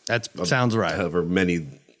last. That sounds right. However many,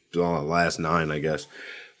 last 9, I guess.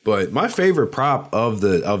 But my favorite prop of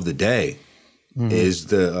the day is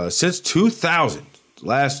the since 2000,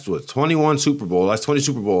 last 21 Super Bowl, last 20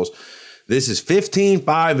 Super Bowls. This is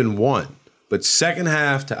 15-5-1, but second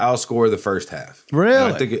half to outscore the first half.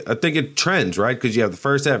 Really? And I think it trends, right? Because you have the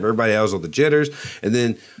first half, everybody has all the jitters, and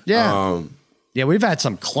then we've had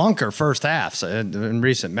some clunker first halves in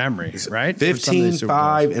recent memory, right?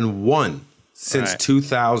 15-5-1. Since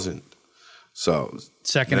 2000. So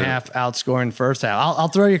second half outscoring first half. I'll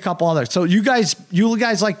throw you a couple others. So you guys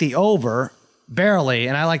like the over barely,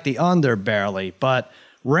 and I like the under barely. But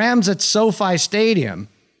Rams at SoFi Stadium,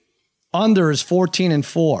 under is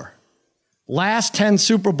 14-4. Last 10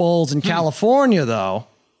 Super Bowls in California, though,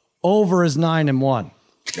 over is 9-1.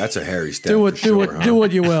 That's a hairy stat. Do what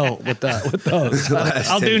you will with those.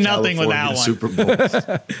 I'll do nothing with that one. Super Bowls.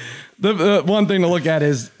 The one thing to look at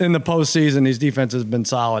is in the postseason, these defenses have been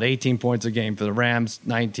solid. 18 points a game for the Rams,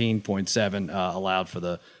 19.7 allowed for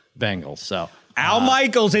the Bengals. So Al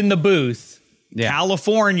Michaels in the booth. Yeah.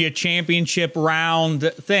 California championship round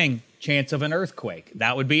thing. Chance of an earthquake.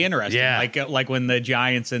 That would be interesting. Yeah. Like when the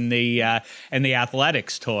Giants and the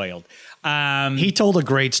Athletics toiled. He told a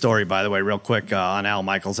great story, by the way, real quick on Al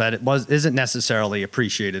Michaels that isn't necessarily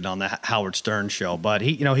appreciated on the Howard Stern show. But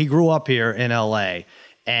he grew up here in L.A.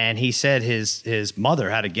 and he said his mother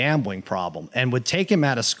had a gambling problem and would take him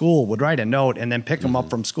out of school, would write a note and then pick him up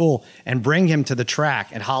from school and bring him to the track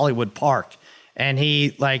at Hollywood Park. And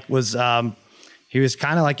he was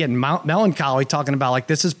kind of like getting melancholy, talking about like,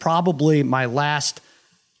 this is probably my last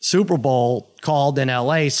Super Bowl called in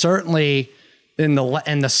LA. Certainly in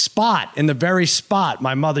the very spot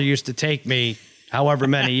my mother used to take me however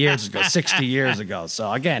many years ago, 60 years ago.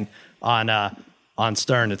 So again, on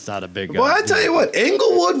Stern, it's not a big. Well, I tell you what,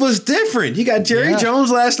 Inglewood was different. You got Jerry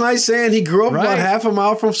Jones last night saying he grew up about half a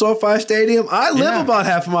mile from SoFi Stadium. I live about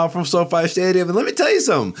half a mile from SoFi Stadium, and let me tell you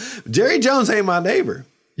something. Jerry Jones ain't my neighbor.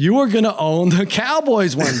 You are going to own the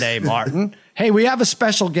Cowboys one day, Martin. Hey, we have a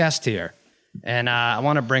special guest here, and I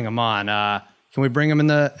want to bring him on. Can we bring him in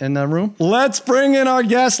the room? Let's bring in our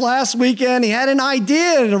guest. Last weekend, he had an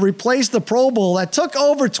idea to replace the Pro Bowl that took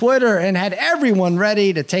over Twitter and had everyone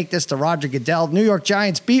ready to take this to Roger Goodell, New York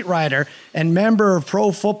Giants beat writer and member of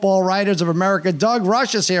Pro Football Writers of America. Doug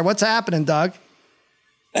Rush is here. What's happening, Doug?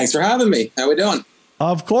 Thanks for having me. How we doing?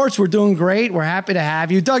 Of course, we're doing great. We're happy to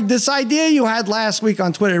have you. Doug, this idea you had last week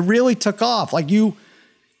on Twitter really took off.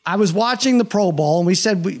 I was watching the Pro Bowl, and we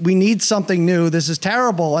said, we need something new. This is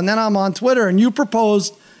terrible. And then I'm on Twitter, and you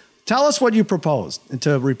proposed. Tell us what you proposed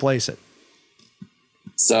to replace it.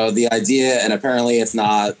 So the idea, and apparently it's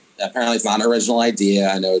not an original idea.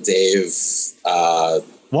 I know Dave,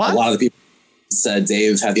 what? A lot of the people said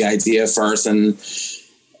Dave had the idea first, and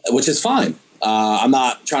which is fine. I'm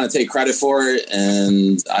not trying to take credit for it.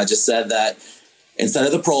 And I just said that instead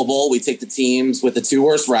of the Pro Bowl, we take the teams with the two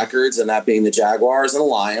worst records, and that being the Jaguars and the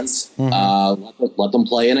Lions. Mm-hmm. Let them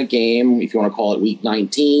play in a game. If you want to call it Week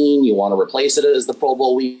 19, you want to replace it as the Pro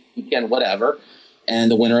Bowl weekend, whatever.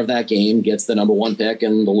 And the winner of that game gets the number 1 pick,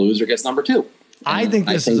 and the loser gets number 2. I think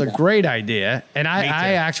this is a great idea, and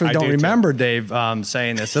I actually don't remember Dave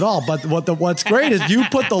saying this at all. But what's great is you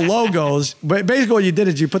put the logos. Basically, what you did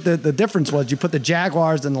is you put the difference was you put the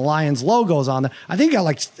Jaguars and the Lions logos on there. I think you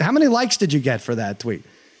got how many likes did you get for that tweet?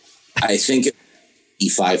 I think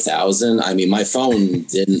 5,000. I mean, my phone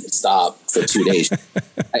didn't stop for 2 days.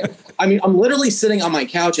 I mean, I'm literally sitting on my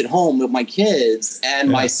couch at home with my kids, and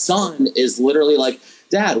my son is literally like,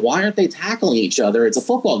 Dad, why aren't they tackling each other? It's a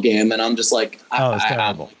football game. And I'm just like, it's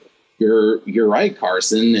terrible. You're right,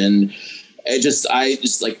 Carson. And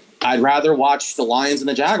I'd rather watch the Lions and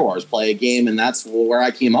the Jaguars play a game. And that's where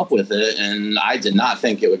I came up with it. And I did not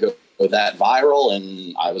think it would go that viral.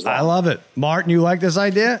 And I was wrong. I love it. Martin, you like this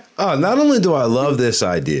idea? Oh, not only do I love this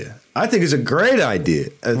idea, I think it's a great idea.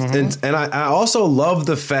 Mm-hmm. And I also love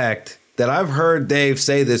the fact that I've heard Dave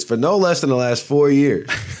say this for no less than the last 4 years.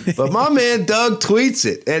 But my man Doug tweets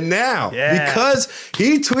it. And now, because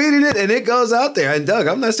he tweeted it and it goes out there. And Doug,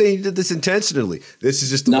 I'm not saying you did this intentionally. This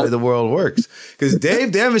is just the way the world works. Because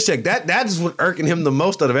Dave Dameshek, that is what irking him the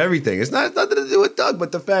most out of everything. It's not nothing to do with Doug,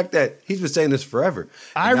 but the fact that he's been saying this forever.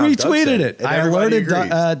 I retweeted it. I alerted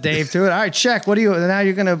Dave to it. All right, check. What do you, now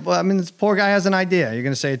you're going to, this poor guy has an idea. You're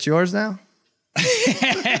going to say it's yours now?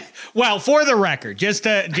 Well, for the record, just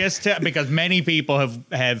to because many people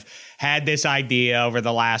have had this idea over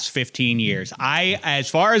the last 15 years. As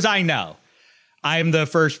far as I know, I'm the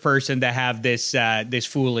first person to have this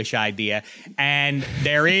foolish idea, and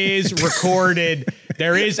there is recorded.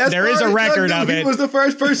 There is a record Doug, of it. He was the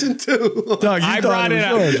first person too. Doug, I brought it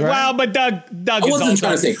up. Yours, right? Well, but Doug I wasn't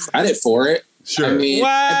trying to take credit for it. Sure. I mean,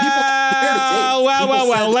 well.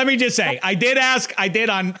 Let me just say, I did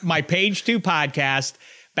on my Page 2 podcast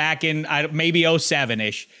back in maybe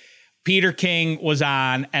 07-ish. Peter King was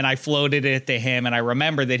on, and I floated it to him, and I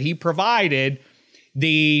remember that he provided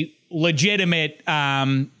the legitimate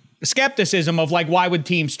skepticism of like, why would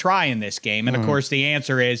teams try in this game? And of course, the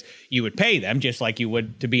answer is you would pay them just like you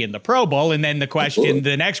would to be in the Pro Bowl. And then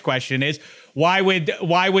the next question is, why would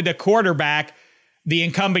the quarterback, the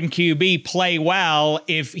incumbent QB, play well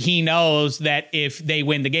if he knows that if they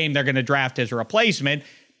win the game, they're going to draft his replacement?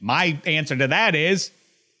 My answer to that is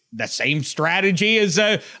the same strategy as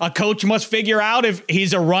a coach must figure out if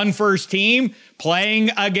he's a run-first team playing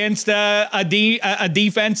against a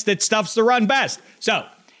defense that stuffs the run best. So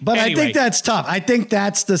But anyway. I think that's tough. I think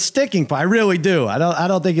that's the sticking point. I really do. I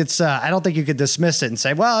don't think it's. I don't think you could dismiss it and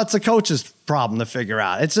say, "Well, it's a coach's problem to figure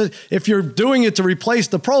out." If you're doing it to replace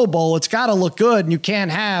the Pro Bowl, it's got to look good, and you can't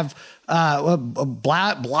have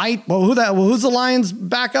Blight. Well, who's the Lions'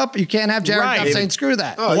 backup? You can't have Jared Goff saying, "Screw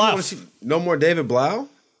that." Oh, you want to see no more David Blau?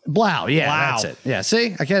 Blau, that's it. Yeah,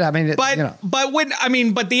 see, I can't. I mean,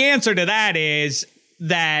 but the answer to that is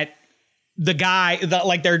that the guy,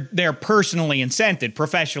 they're professionally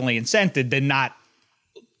incented to not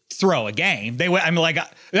throw a game.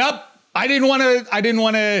 Yep, I didn't want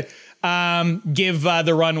to give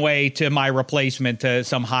the runway to my replacement to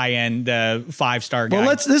some high end 5-star guy.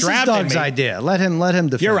 Well, this is Doug's idea. Let him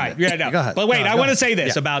defend. You're right. It. Yeah, no. Go ahead. But wait, I want to say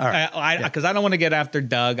this about because I don't want to get after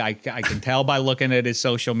Doug. I can tell by looking at his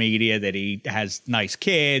social media that he has nice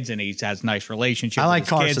kids and he has nice relationships. I like with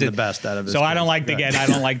his Carson kids. the best out of his. So kids. I don't like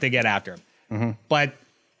to get after him. Mm-hmm. But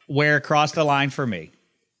where it crossed the line for me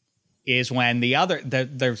is when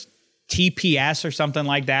there's TPS or something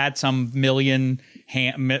like that, some million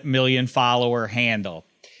follower handle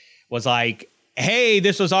was like, hey,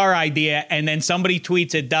 this was our idea. And then somebody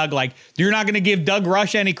tweets at Doug like, you're not going to give Doug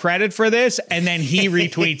Rush any credit for this? And then he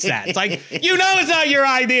retweets that. It's like, it's not your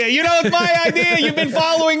idea. It's my idea. You've been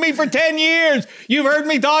following me for 10 years. You've heard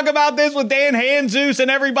me talk about this with Dan Hanzus and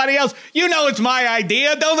everybody else. It's my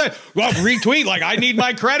idea. Don't retweet like I need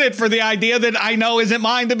my credit for the idea that I know isn't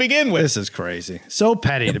mine to begin with. This is crazy. So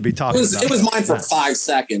petty to be talking about. It was mine for 5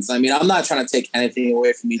 seconds. I mean, I'm not trying to take anything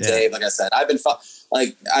away from you, Dave. Like I said,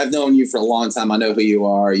 I've known you for a long time. I know who you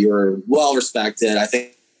are. You're well respected. I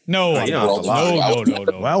think. No.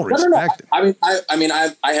 Well respected.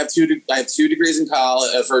 I have 2 degrees in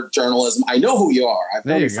college for journalism. I know who you are.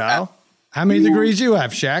 There you go. How many degrees you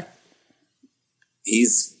have, Shaq?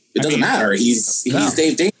 It doesn't matter. He's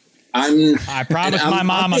Dave Dame. I promised my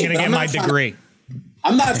mom I'm going to get my degree.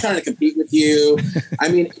 I'm not trying to compete with you. I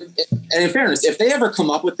mean, and in fairness, if they ever come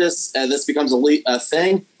up with this, this becomes a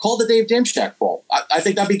thing, call the Dave Dameshek Bowl. I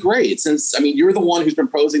think that'd be great. Since, you're the one who's been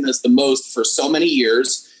proposing this the most for so many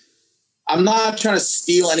years. I'm not trying to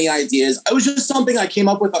steal any ideas. It was just something I came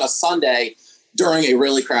up with on a Sunday during a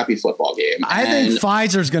really crappy football game. I think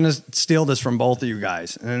Pfizer's going to steal this from both of you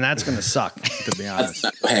guys, and that's going to suck, to be honest.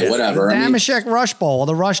 Hey, whatever. Dameshek Rush Bowl, or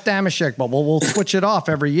the Rush Dameshek Bowl. We'll switch it off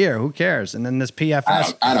every year. Who cares? And then this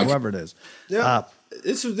PFS, whoever it is. Yeah,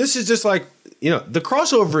 this is just like, the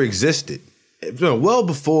crossover existed. Well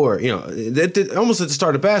before, almost at the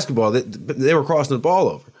start of basketball, they were crossing the ball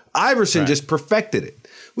over. Iverson just perfected it.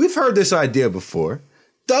 We've heard this idea before.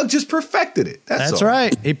 Doug just perfected it. That's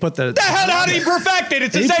right. He put the hell how did he perfect it?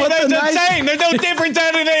 It's the same. That's the same. There's no difference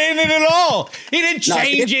in it at all. He didn't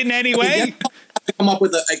change it in any way. Come up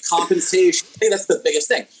with a compensation. I think that's the biggest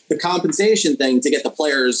thing. The compensation thing to get the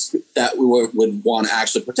players that would want to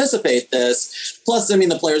actually participate this. Plus,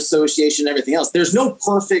 the Players Association and everything else. There's no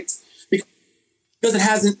perfect, because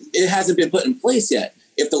it hasn't been put in place yet.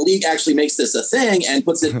 If the league actually makes this a thing and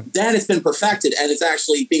puts it, then it's been perfected and it's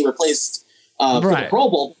actually being replaced for the Pro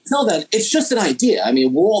Bowl. Until then, it's just an idea.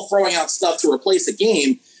 We're all throwing out stuff to replace a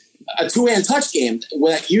game, a two-hand touch game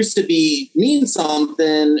that used to mean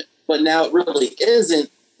something, but now it really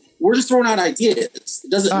isn't. We're just throwing out ideas.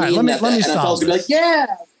 It doesn't mean that the NFL's going to be like, yeah.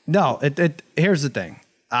 No, here's the thing.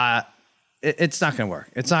 It's not going to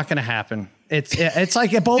work. It's not going to happen. It's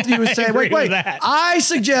like if both of you would say, wait, I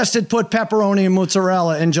suggested put pepperoni and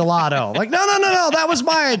mozzarella in gelato. Like, no, that was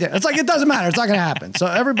my idea. It's like, it doesn't matter. It's not going to happen. So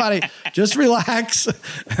everybody just relax.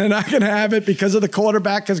 I'm not going to have it because of the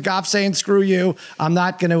quarterback, because Goff's saying, screw you. I'm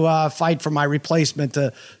not going to fight for my replacement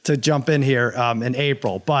to jump in here in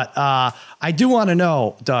April. But I do want to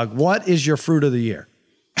know, Doug, what is your fruit of the year?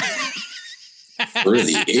 Fruit of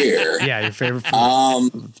the year? Yeah, your favorite fruit.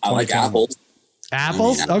 I like apples.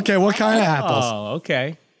 Apples? Okay, what kind of apples? Oh,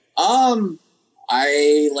 okay.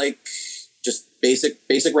 I like just basic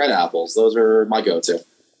red apples. Those are my go-to.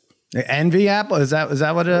 Envy apple? Is that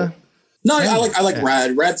what No, I like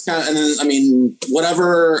red. Red's kind of, and then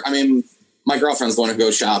whatever. My girlfriend's the one who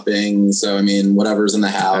goes shopping, so whatever's in the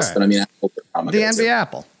house. Right. But apples are my the envy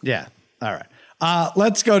apple. Yeah. All right.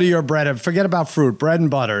 Let's go to your bread. Forget about fruit. Bread and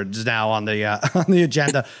butter is now on the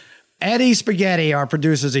agenda. Eddie Spaghetti, our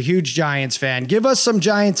producer, is a huge Giants fan. Give us some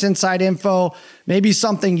Giants inside info. Maybe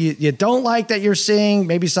something you don't like that you're seeing.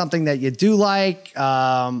 Maybe something that you do like.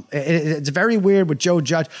 It's very weird with Joe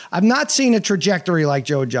Judge. I've not seen a trajectory like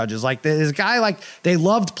Joe Judge's. Like this guy, they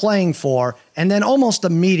loved playing for, and then almost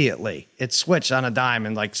immediately it switched on a dime,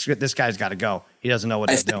 and this guy's got to go. He doesn't know what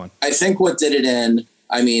he's doing. I think what did it in.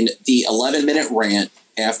 The 11-minute rant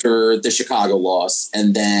after the Chicago loss,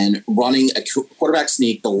 and then running a quarterback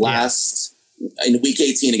sneak the last in week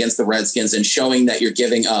 18 against the Redskins and showing that you're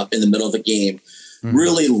giving up in the middle of a game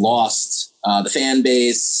really lost the fan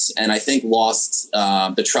base, and I think lost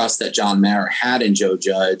the trust that John Mara had in Joe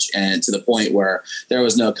Judge, and to the point where there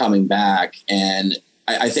was no coming back. And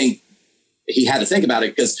I think he had to think about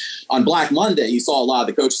it, because on Black Monday, you saw a lot of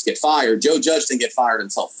the coaches get fired. Joe Judge didn't get fired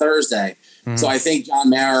until Thursday. So I think John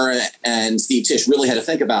Mara and Steve Tisch really had to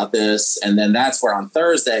think about this. And then that's where on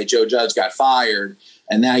Thursday, Joe Judge got fired.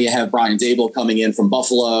 And now you have Brian Daboll coming in from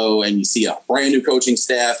Buffalo, and you see a brand new coaching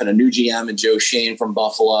staff and a new GM and Joe Schoen from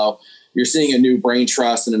Buffalo. You're seeing a new brain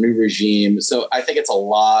trust and a new regime. So I think it's a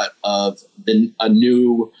lot of a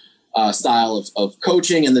new style of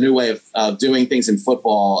coaching and the new way of doing things in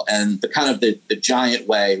football, and the kind of the Giant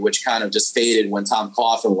way, which kind of just faded when Tom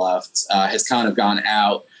Coughlin left, has kind of gone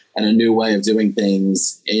out, and a new way of doing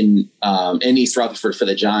things in East Rutherford for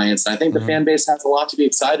the Giants. And I think the fan base has a lot to be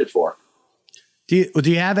excited for. Do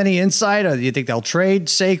you have any insight, or do you think they'll trade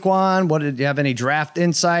Saquon? Do you have any draft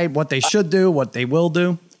insight? What they should do, what they will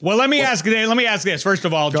do? Well, let me ask this. First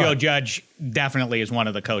of all, Joe Judge definitely is one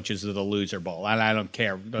of the coaches of the Loser Bowl, and I don't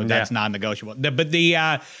care. That's non-negotiable.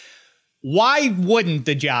 But why wouldn't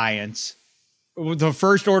the Giants, the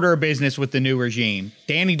first order of business with the new regime,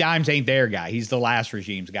 Danny Dimes ain't their guy. He's the last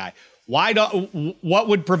regime's guy. What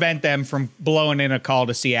would prevent them from blowing in a call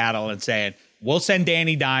to Seattle and saying, we'll send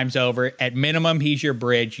Danny Dimes over. At minimum, he's your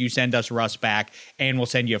bridge. You send us Russ back, and we'll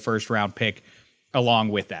send you a first-round pick along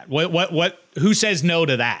with that. Who says no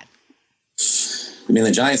to that? I mean,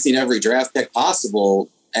 the Giants need every draft pick possible,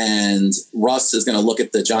 and Russ is going to look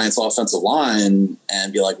at the Giants offensive line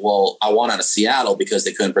and be like, well, I want out of Seattle because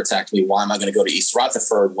they couldn't protect me. Why am I going to go to East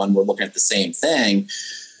Rutherford when we're looking at the same thing?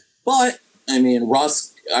 But I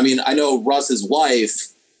know Russ's wife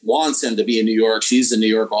wants him to be in New York. She's in New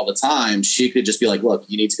York all the time. She could just be like, look,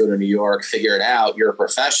 you need to go to New York, figure it out. You're a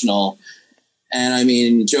professional. And I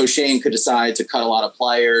mean, Joe Schoen could decide to cut a lot of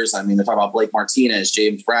players. I mean, they're talking about Blake Martinez,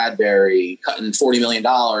 James Bradbury, cutting $40 million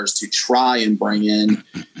to try and bring in,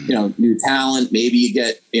 new talent. Maybe you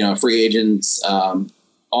get, free agents,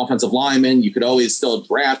 offensive linemen. You could always still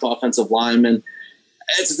draft offensive linemen.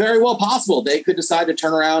 It's very well possible they could decide to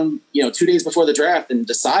turn around, 2 days before the draft and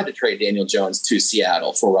decide to trade Daniel Jones to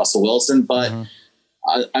Seattle for Russell Wilson. But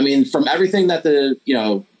from everything that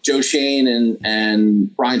Joe Schoen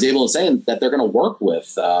and Brian Daboll is saying, that they're going to work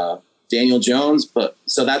with Daniel Jones. But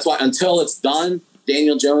so that's why until it's done,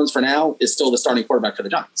 Daniel Jones for now is still the starting quarterback for the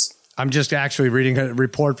Giants. I'm just actually reading a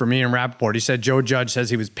report from Ian Rappaport. He said Joe Judge says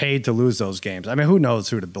he was paid to lose those games. I mean, who knows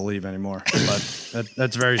who to believe anymore? But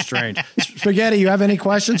that's very strange. Spaghetti, you have any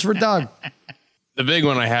questions for Doug? The big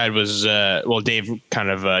one I had was, Dave kind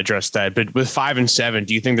of addressed that, but with 5 and 7,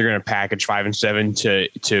 do you think they're going to package 5 and 7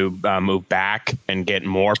 to move back and get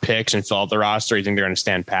more picks and fill out the roster? Or do you think they're going to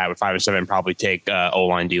stand pat with 5 and 7 and probably take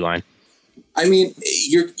O-line, D-line? I mean,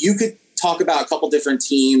 you could talk about a couple different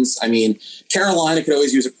teams. I mean, Carolina could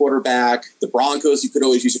always use a quarterback. The Broncos, you could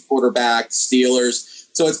always use a quarterback. The Steelers.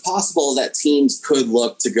 So it's possible that teams could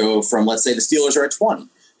look to go from, let's say the Steelers are at 20.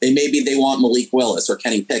 Maybe they want Malik Willis or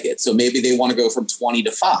Kenny Pickett. So maybe they want to go from 20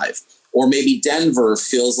 to 5. Or maybe Denver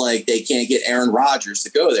feels like they can't get Aaron Rodgers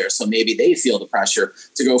to go there. So maybe they feel the pressure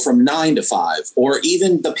to go from 9 to 5. Or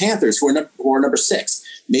even the Panthers, who are number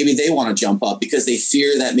 6. Maybe they want to jump up because they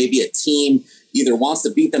fear that maybe a team either wants to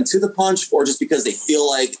beat them to the punch, or just because they feel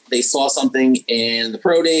like they saw something in the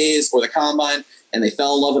pro days or the combine and they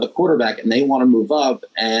fell in love with a quarterback and they want to move up.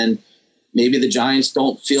 And maybe the Giants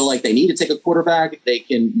don't feel like they need to take a quarterback. They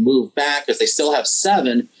can move back because they still have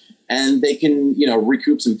 7, and they can,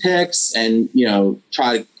 recoup some picks and,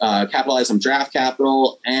 try to capitalize on draft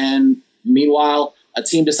capital. And meanwhile, a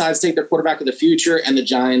team decides to take their quarterback of the future, and the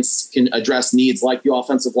Giants can address needs like the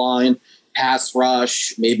offensive line, pass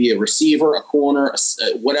rush, maybe a receiver, a corner,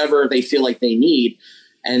 whatever they feel like they need,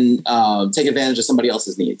 and take advantage of somebody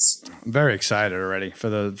else's needs. I'm very excited already for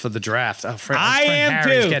the draft. I am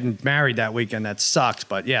Harry's too. Getting married that weekend. That sucks,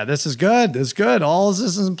 but yeah, this is good. It's good. All of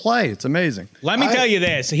this is in play. It's amazing. Let me tell you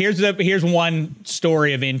this. Here's one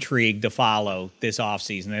story of intrigue to follow this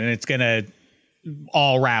offseason, and it's going to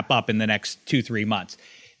all wrap up in the next 2-3 months.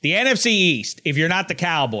 The NFC East, if you're not the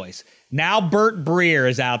Cowboys, now Burt Breer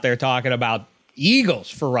is out there talking about Eagles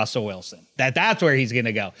for Russell Wilson. That's where he's going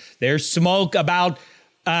to go. There's smoke about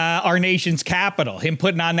our nation's capital, him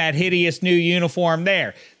putting on that hideous new uniform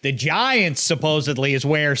there. The Giants supposedly is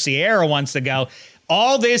where Sierra wants to go.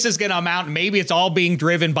 All this is going to amount, maybe it's all being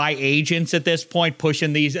driven by agents at this point,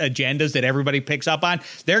 pushing these agendas that everybody picks up on.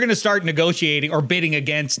 They're going to start negotiating or bidding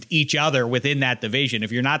against each other within that division.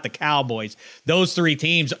 If you're not the Cowboys, those 3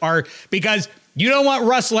 teams are, because You don't want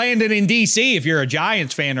Russ Landon in D.C. if you're a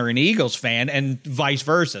Giants fan or an Eagles fan, and vice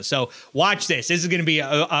versa. So watch this. This is going to be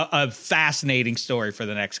a fascinating story for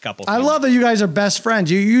the next couple. I love that you guys are best friends.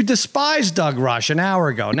 You despised Doug Rush an hour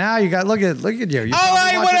ago. Now you got look at you.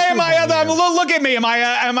 What am I? Look at me. Am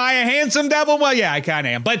I a handsome devil? Well, yeah, I kind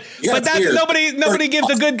of am. But that's nobody gives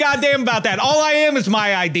a good goddamn about that. All I am is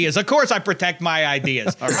my ideas. Of course, I protect my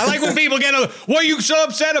ideas. I like when people get what are you so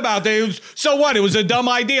upset about? So what? It was a dumb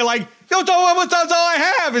idea. Like. That's all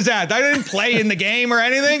I have is that. I didn't play in the game or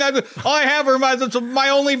anything. All I have are my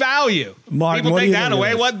only value. Martin, people take that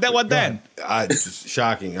away. What then? It's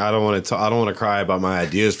shocking. I don't want to cry about my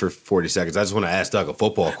ideas for 40 seconds. I just want to ask Doug a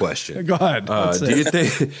football question. Go ahead.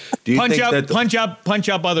 Do you punch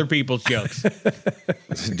up other people's jokes?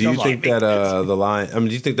 Do you think that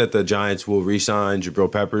do you think that the Giants will re-sign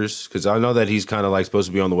Jabril Peppers? Because I know that he's kind of like supposed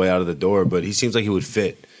to be on the way out of the door, but he seems like he would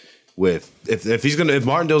fit. If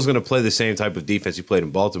Martindale's going to play the same type of defense he played in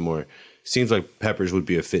Baltimore, seems like Peppers would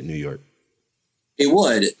be a fit in New York. It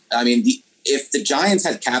would. I mean, if the Giants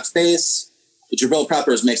had cap space, Jabril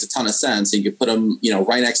Peppers makes a ton of sense. You could put him,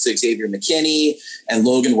 right next to Xavier McKinney and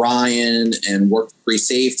Logan Ryan and work free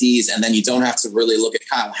safeties, and then you don't have to really look at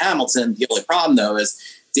Kyle Hamilton. The only problem, though, is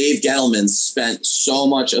Dave Gettleman spent so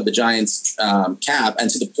much of the Giants' cap, and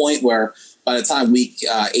to the point where by the time week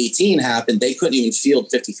 18 happened, they couldn't even field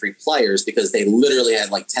 53 players because they literally had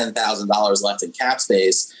like $10,000 left in cap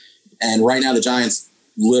space. And right now the Giants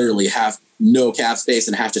literally have no cap space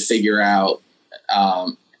and have to figure out,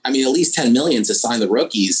 at least $10 million to sign the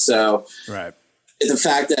rookies. So right. The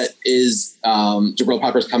fact that is Jabril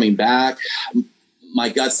Peppers coming back, my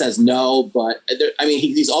gut says no, but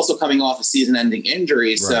he's also coming off a season-ending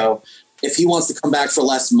injury. Right. So if he wants to come back for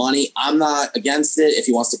less money, I'm not against it. If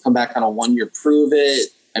he wants to come back on a 1 year, prove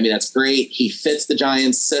it. That's great. He fits the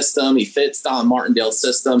Giants system. He fits Don Martindale's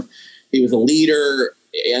system. He was a leader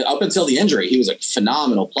up until the injury. He was a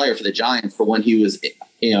phenomenal player for the Giants for when he was,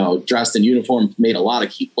 dressed in uniform, made a lot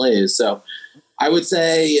of key plays. So I would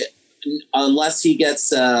say unless he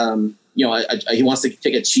gets, he wants to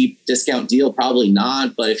take a cheap discount deal, probably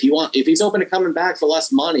not. But if he's open to coming back for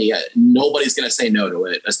less money, nobody's going to say no to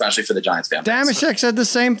it, especially for the Giants fan. Damashek said the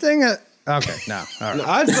same thing. Okay, no. All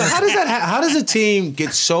right. How does a team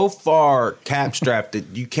get so far cap strapped that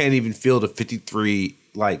you can't even field a 53?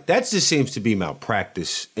 Like that just seems to be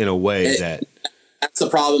malpractice in a way That's the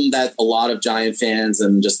problem that a lot of Giant fans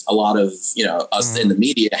and just a lot of us in the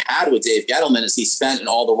media had with Dave Gettleman is he spent in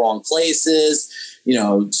all the wrong places.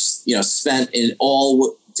 Spent in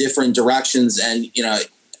all different directions, and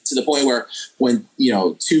to the point where when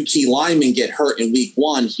two key linemen get hurt in week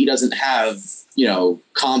 1, he doesn't have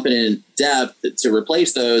competent depth to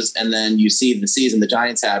replace those, and then you see the season the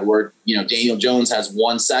Giants had where Daniel Jones has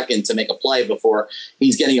 1 second to make a play before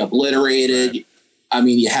he's getting obliterated. Right.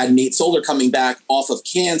 You had Nate Solder coming back off of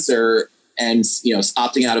cancer and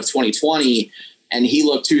opting out of 2020. And he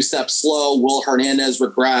looked 2 steps slow. Will Hernandez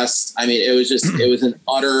regressed. It was an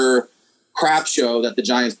utter crap show that the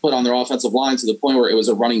Giants put on their offensive line to the point where it was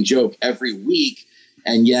a running joke every week.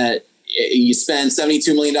 And yet you spend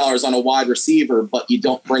 $72 million on a wide receiver, but you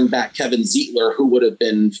don't bring back Kevin Zeitler, who would have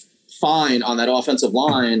been fine on that offensive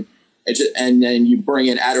line. And then you bring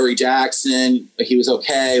in Adoree Jackson. He was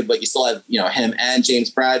okay, but you still have, him and James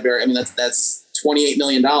Bradbury. that's $28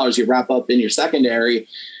 million you wrap up in your secondary.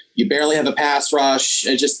 You barely have a pass rush.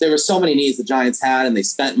 There were so many needs the Giants had, and they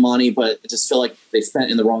spent money, but I just feel like they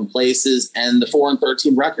spent in the wrong places. And the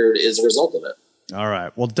 4-13 record is a result of it. All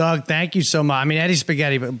right. Well, Doug, thank you so much. Eddie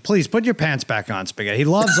Spaghetti, but please put your pants back on, Spaghetti. He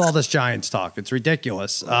loves all this Giants talk. It's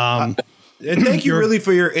ridiculous. And thank you really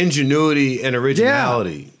for your ingenuity and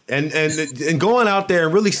originality. Yeah. And going out there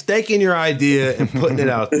and really staking your idea and putting it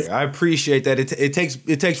out there. I appreciate that.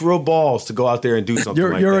 It takes real balls to go out there and do something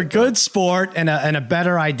like that. You're a good sport and a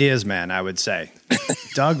better ideas man, I would say.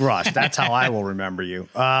 Doug Rush. That's how I will remember you.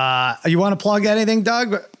 You want to plug anything,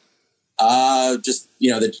 Doug?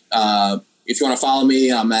 If you want to follow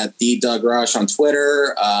me, I'm at the Doug Rush on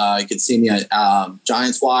Twitter. You can see me at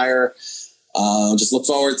Giants Wire. Just look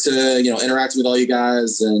forward to interacting with all you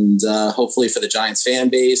guys, and hopefully for the Giants fan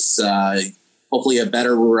base, hopefully a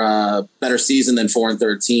better season than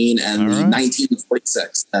 4-13 and the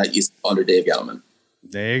 1946 that you saw under Dave Gettleman.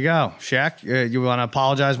 There you go, Shaq. You want to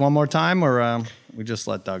apologize one more time, or we just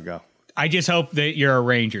let Doug go? I just hope that you're a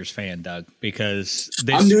Rangers fan, Doug, because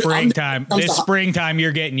this springtime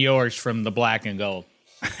you're getting yours from the black and gold.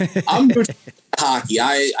 I'm new to hockey.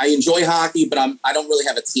 I enjoy hockey, but I don't really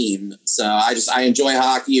have a team. So I enjoy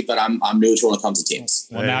hockey, but I'm neutral when it comes to teams.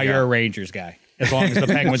 Well, now you're a Rangers guy. As long as the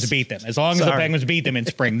Penguins beat them. As long as the Penguins beat them in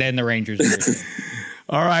spring, then the Rangers are.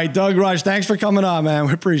 All right, Doug Rush, thanks for coming on, man.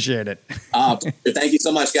 We appreciate it. Thank you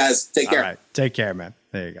so much, guys. Take care. All right, take care, man.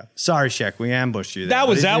 There you go. Sorry, Sheck, we ambushed you. That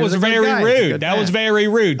was very rude. That was very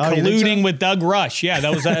rude. Colluding with Doug Rush. Yeah,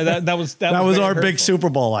 that was our big Super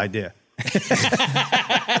Bowl idea.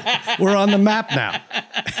 We're on the map now.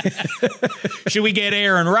 Should we get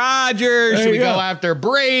Aaron Rodgers? Should we go after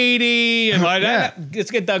Brady? And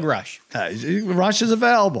let's get Doug Rush. Rush is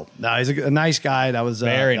available. No, he's a nice guy. That was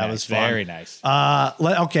very nice. That was fun. Very nice.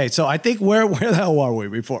 Okay, so I think where the hell were we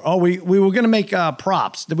before? Oh, we were going to make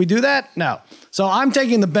props. Did we do that? No. So I'm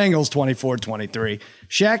taking the Bengals 24-23.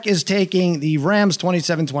 Sheck is taking the Rams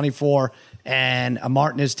 27-24, and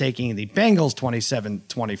Martin is taking the Bengals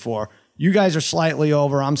 27-24. You guys are slightly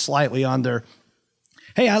over. I'm slightly under.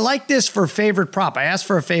 Hey, I like this for favorite prop. I asked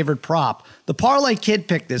for a favorite prop. The Parlay Kid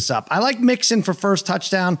picked this up. I like Mixon for first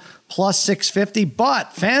touchdown plus 650,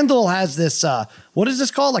 but FanDuel has this, what is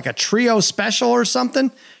this called? Like a trio special or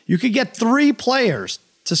something? You could get 3 players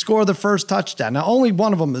to score the first touchdown. Now, only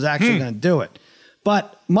one of them is actually going to do it.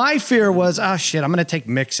 But my fear was, I'm going to take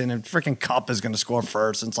Mixon and freaking Kupp is going to score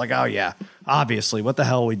first. And it's like, oh, yeah, obviously. What the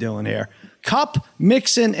hell are we doing here? Kupp,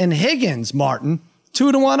 Mixon, and Higgins, Martin,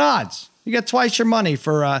 2-1 odds. You get twice your money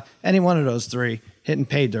for any one of those 3 hitting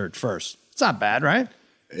pay dirt first. It's not bad, right?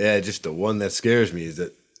 Yeah, just the one that scares me is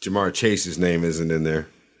that Jamar Chase's name isn't in there.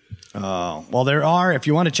 Oh, well, there are, if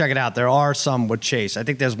you want to check it out, there are some with Chase. I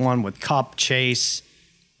think there's one with Kupp, Chase,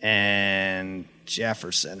 and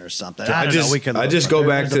Jefferson or something. I just go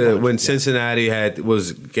back to when Cincinnati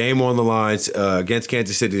was game on the lines against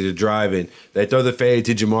Kansas City to drive in. They throw the fade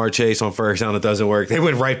to Jamar Chase on first down. It doesn't work. They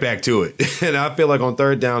went right back to it. And I feel like on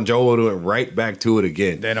third down, Joe Wood went right back to it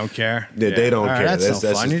again. They don't care. They don't care. That's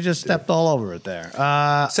no fun. You just stepped all over it there.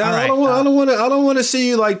 Sal, I don't want to see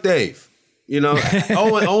you like Dave. You know,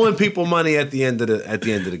 owing people money at the end of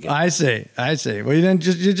the game. I see. Well,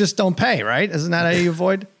 you just don't pay, right? Isn't that how you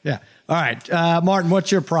avoid? Yeah. All right, Martin,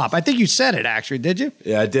 what's your prop? I think you said it, actually. Did you?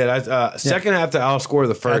 Yeah, I did. Second half to outscore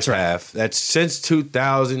the first half. That's since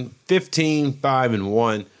 2015,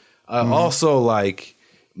 5-1. Also, like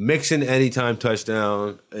Mixon anytime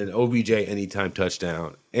touchdown and OBJ anytime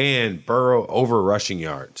touchdown and Burrow over rushing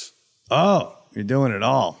yards. Oh, you're doing it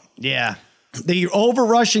all. Yeah. The over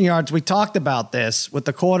rushing yards, we talked about this with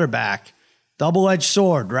the quarterback. Double-edged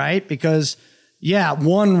sword, right? Because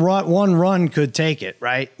one run could take it,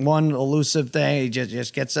 right? One elusive thing, he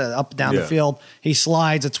just gets up down the field. He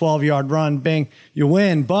slides a 12-yard run, bing, you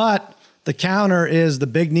win. But the counter is the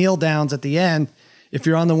big kneel downs at the end. If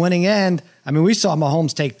you're on the winning end, I mean, we saw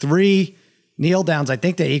Mahomes take 3 kneel downs. I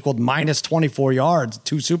think they equaled minus 24 yards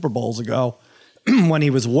 2 Super Bowls ago when he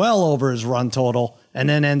was well over his run total and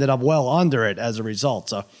then ended up well under it as a result.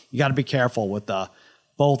 So you got to be careful with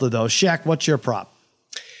both of those. Shaq, what's your prop?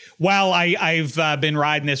 Well, I've been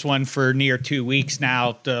riding this one for near 2 weeks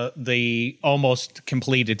now, the almost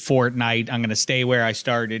completed fortnight. I'm going to stay where I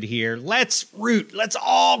started here. Let's root. Let's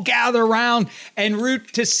all gather around and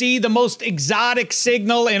root to see the most exotic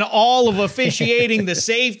signal in all of officiating, the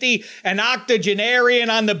safety, an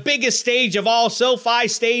octogenarian on the biggest stage of all, SoFi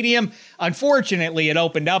Stadium. Unfortunately, it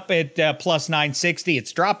opened up at plus 960.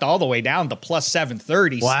 It's dropped all the way down to plus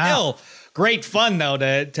 730. Wow. Still great fun, though,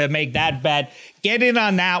 to make that bet. Get in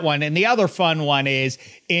on that one. And the other fun one is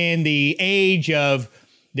in the age of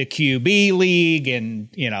the QB league and,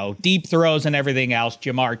 deep throws and everything else,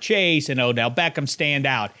 Jamar Chase and Odell Beckham stand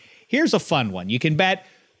out. Here's a fun one. You can bet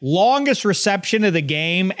longest reception of the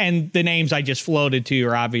game, and the names I just floated to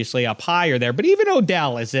are obviously up higher there. But even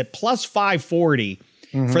Odell is at plus 540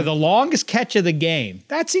 for the longest catch of the game.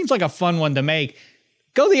 That seems like a fun one to make.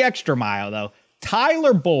 Go the extra mile, though.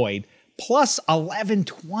 Tyler Boyd plus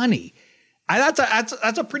 1120.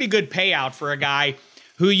 That's a pretty good payout for a guy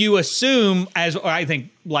who you assume, as I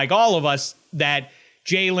think, like all of us, that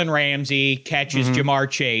Jalen Ramsey catches Jamar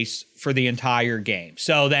Chase for the entire game.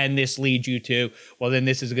 So then this leads you to, then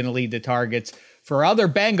this is going to lead to targets for other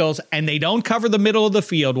Bengals, and they don't cover the middle of the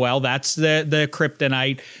field well. That's the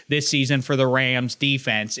kryptonite this season for the Rams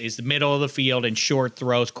defense is the middle of the field and short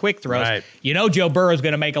throws, quick throws. Right. Joe Burrow's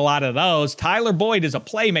going to make a lot of those. Tyler Boyd is a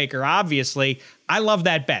playmaker, obviously. I love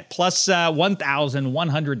that bet. Plus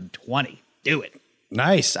 1,120. Do it.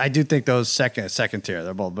 Nice. I do think those second tier,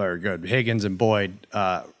 they're both very good. Higgins and Boyd,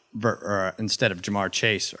 instead of Jamar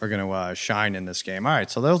Chase, are going to shine in this game. All right,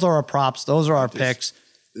 so those are our props. Those are our picks.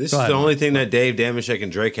 This is the only thing that Dave Dameshek and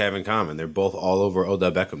Drake have in common. They're both all over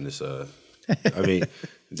Odell Beckham. He's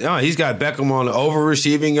got Beckham on over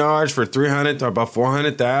receiving yards for 300 or about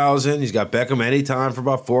 400,000. He's got Beckham anytime for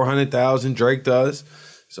about 400,000. Drake does.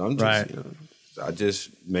 So I'm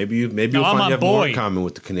just, maybe you'll find you have more in common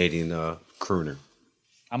with the Canadian crooner.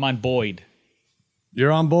 I'm on Boyd.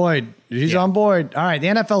 You're on Boyd. He's on Boyd. All right, the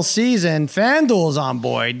NFL season. FanDuel's on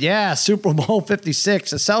Boyd. Yeah, Super Bowl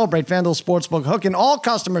 56. To celebrate, FanDuel Sportsbook hooking all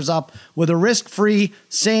customers up with a risk-free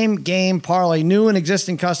same-game parlay. New and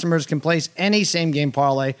existing customers can place any same-game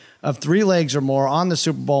parlay of 3 legs or more on the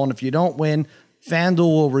Super Bowl, and if you don't win, FanDuel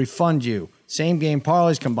will refund you. Same-game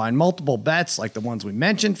parlays combine multiple bets like the ones we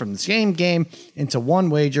mentioned from the same game into one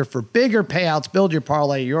wager for bigger payouts. Build your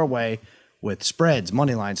parlay your way with spreads,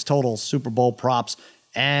 money lines, totals, Super Bowl props,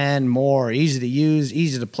 and more. Easy to use,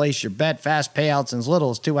 easy to place your bet, fast payouts in as little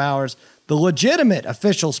as 2 hours. The legitimate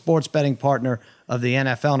official sports betting partner of the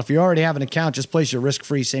NFL. And if you already have an account, just place your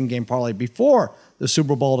risk-free same-game parlay before the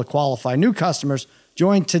Super Bowl to qualify. New customers,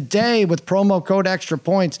 join today with promo code Extra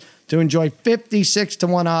Points to enjoy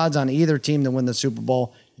 56-1 odds on either team to win the Super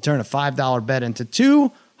Bowl. You turn a $5 bet into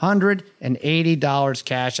 $280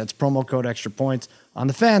 cash. That's promo code Extra Points on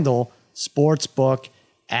the FanDuel Sportsbook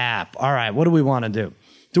app. All right, what do we want to do?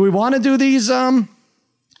 Do we want to do these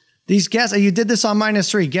guess? You did this on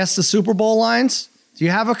 -3. Guess the Super Bowl lines. Do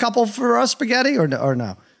you have a couple for us, Spaghetti, or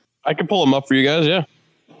no? I can pull them up for you guys. Yeah.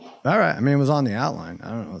 All right. I mean, it was on the outline. I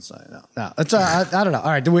don't know what's no. It's I don't know.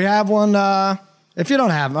 All right. Do we have one? If you don't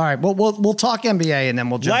have, all right. We'll talk NBA and then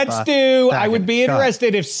we'll jump. Let's do. I would be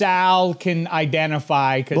interested if Sal can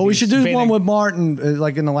identify. Well, we should do one with Martin,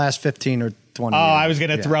 like in the last 15 or 20 years. I was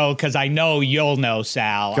going to throw, because I know you'll know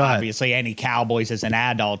Sal. Obviously, any Cowboys as an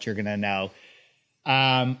adult, you're going to know.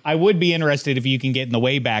 I would be interested if you can get in the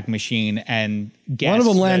Wayback Machine and guess. One of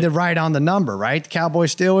them landed right on the number, right?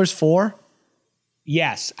 Cowboys Steelers 4.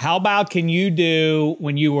 Yes. How about, can you do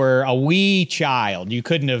when you were a wee child? You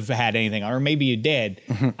couldn't have had anything, or maybe you did.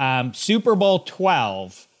 Super Bowl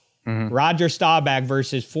 12. Roger Staubach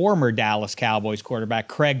versus former Dallas Cowboys quarterback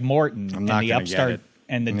Craig Morton in the upstart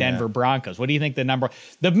and the Denver Broncos. What do you think the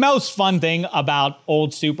most fun thing about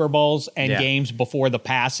old Super Bowls and games before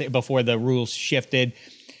the rules shifted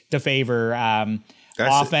to favor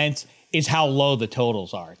offense is how low the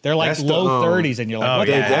totals are. They're like low 30s, and you're like, what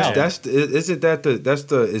the hell? Is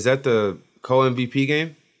that the co-MVP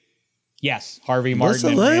game? Yes, Harvey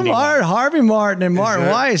Martin. Harvey Martin and Martin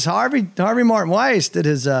Weiss. Harvey Martin Weiss did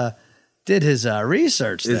his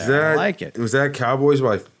research there. I like it. Was that Cowboys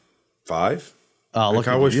by 5? Oh, look,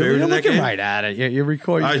 Cowboys you're looking that game? Right at it. You're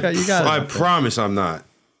recording. You got it. I promise I'm not.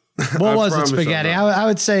 What was it, Spaghetti? I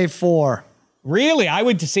would say 4. Really? I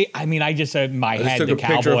would say. I mean, I just in my head the Cowboys. I took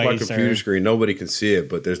a picture of my computer screen. Nobody can see it,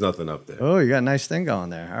 but there's nothing up there. Oh, you got a nice thing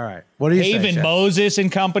going there. All right. What do you say, Haven Moses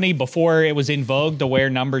and company, before it was in vogue to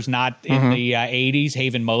wear numbers not in the 80s.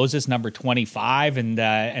 Haven Moses, number 25, and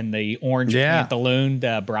the orange pantalooned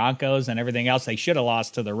Broncos and everything else. They should have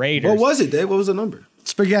lost to the Raiders. What was it, Dave? What was the number?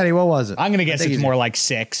 Spaghetti, what was it? I'm going to guess it's more like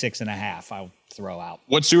 6.5. I'll throw out.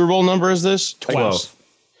 What Super Bowl number is this? 12.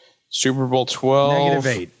 Super Bowl 12.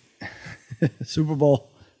 -8. Super Bowl.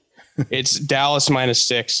 It's Dallas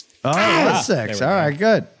 -6. Oh, that's 6. All right,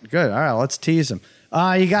 good. All right, let's tease him.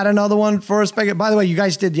 You got another one for us? By the way, you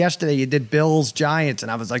guys did yesterday. You did Bills Giants,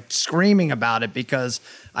 and I was like screaming about it because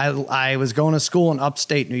I was going to school in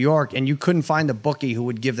upstate New York, and you couldn't find a bookie who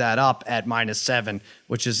would give that up at -7,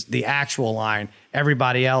 which is the actual line.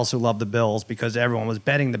 Everybody else who loved the Bills, because everyone was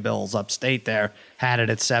betting the Bills upstate there, had it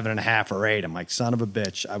at 7.5 or 8. I'm like, son of a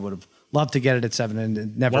bitch. I would have loved to get it at 7, and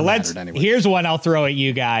it never mattered anyway. Here's one I'll throw at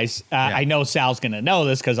you guys. I know Sal's going to know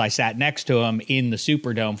this because I sat next to him in the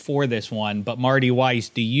Superdome for this one. But Marty Weiss,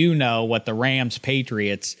 do you know what the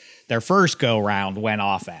Rams-Patriots, their first go-round, went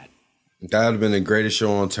off at? That would have been the greatest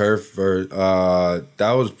show on turf. That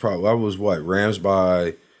was what? Rams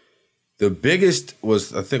by the biggest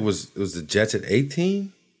was, I think, was the Jets at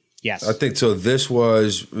 18? Yes. I think so. This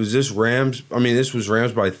was this Rams? I mean, this was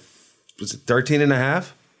Rams by, was it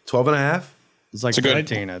 13.5? 12.5? It's like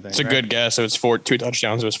 13, I think. It's a good guess. So it's 2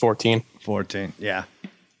 touchdowns. It was 14. 14, yeah.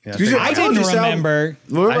 I didn't remember.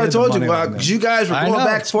 Remember I told you, because you guys were going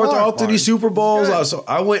back and forth all through these Super Bowls. So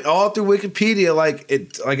I went all through Wikipedia like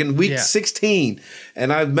in week 16,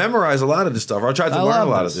 and I memorized a lot of this stuff. I tried to learn a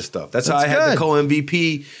lot of this stuff. That's how I had the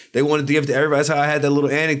co-MVP. They wanted to give it to everybody. That's how I had that little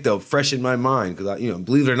anecdote fresh in my mind, because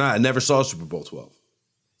believe it or not, I never saw Super Bowl 12.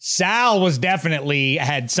 Sal was definitely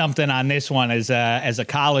had something on this one as a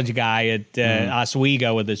college guy at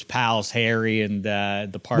Oswego with his pals Harry and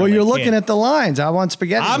the parlay. Well, you're looking at the lines. I want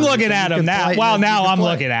Spaghetti. I'm looking at them now. Well, now I'm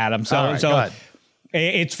looking at them. So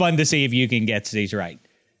it's fun to see if you can get these right.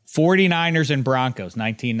 49ers and Broncos,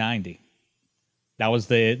 1990. Was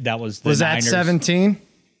that Niners. 17?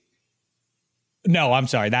 No, I'm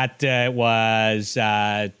sorry. That was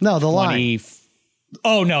the line.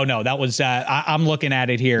 Oh, no. That was, I'm looking at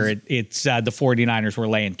it here. It's the 49ers were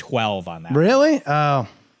laying 12 on that. Really? Oh.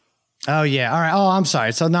 Oh, yeah. All right. Oh, I'm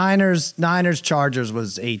sorry. So Niners, Chargers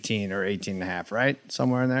was 18 or 18.5, right?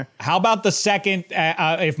 Somewhere in there. How about the second?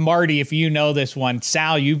 If Marty, if you know this one,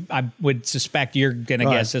 Sal, I would suspect you're going to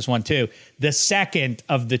guess this one too. The second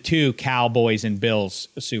of the two Cowboys and Bills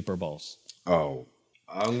Super Bowls. Oh,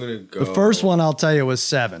 I'm going to go. The first one I'll tell you was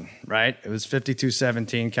 7, right? It was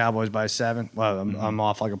 52-17, Cowboys by 7. Well, I'm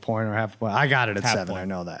off like a point or half a point. I got it at Half 7. point. I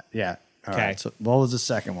know that. Yeah. All Okay. right. So what was the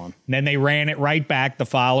second one? And then they ran it right back the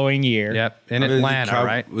following year. Yep. In Atlanta,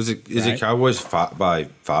 right? Is it Cowboys by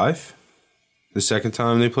 5? The second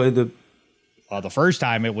time they played the. Well, the first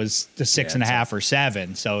time it was the 6.5 or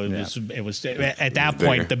 7. So it was at that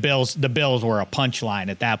point the Bills were a punchline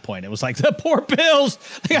at that point. It was like the poor Bills,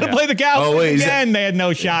 they got to play the Cowboys again. They had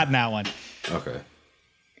no shot in that one. Okay.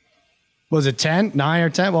 Was it 10, 9 or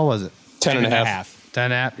 10? What was it? 10.5.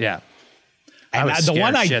 10.5. Yeah. And I was the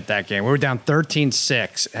one shit that game. We were down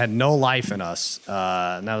 13-6, had no life in us.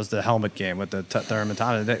 And that was the helmet game with the Thurman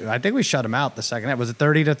Thomas. I think we shut him out the second half. Was it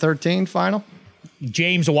 30-13 final?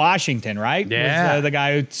 James Washington, right? Yeah. Was the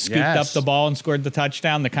guy who scooped up the ball and scored the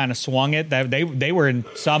touchdown that kind of swung it. They were in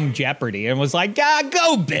some jeopardy and was like,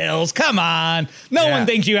 go Bills, come on. No one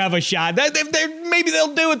thinks you have a shot. Maybe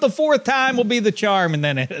they'll do it the fourth time will be the charm. And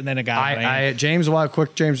then it got James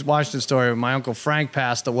Washington story. My Uncle Frank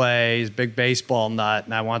passed away. He's a big baseball nut,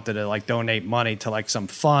 and I wanted to donate money to some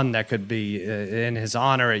fund that could be in his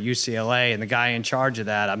honor at UCLA. And the guy in charge of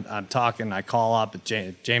that, I'm talking, I call up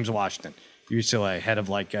James Washington. UCLA, head of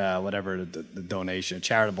whatever the donation,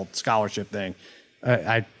 charitable scholarship thing.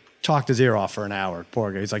 I talked his ear off for an hour.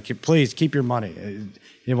 Poor guy. He's like, please keep your money. He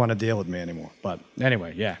didn't want to deal with me anymore. But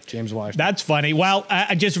anyway, yeah, James Washington. That's funny. Well,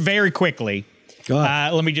 just very quickly, go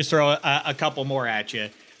ahead. Let me just throw a couple more at you.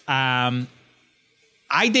 I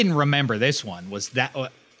didn't remember this one. Was that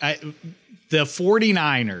the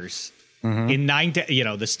 49ers? In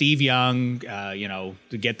the Steve Young, to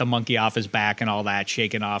get the monkey off his back and all that,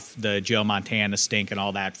 shaking off the Joe Montana stink and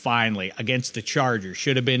all that. Finally, against the Chargers,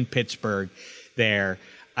 should have been Pittsburgh. There,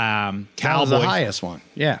 Cowboys. That was the highest one.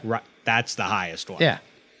 Yeah, right. That's the highest one. Yeah,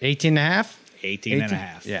 18.5.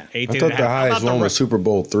 18.5. Yeah, 18 I thought the highest one was Super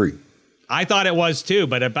Bowl 3. I thought it was too,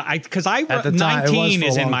 but because I at the time, 19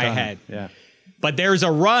 is in my time. head. Yeah. But there's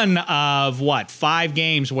a run of 5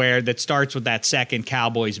 games that starts with that second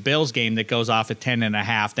Cowboys-Bills game that goes off at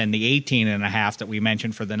 10.5, then the 18.5 that we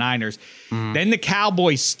mentioned for the Niners. Then the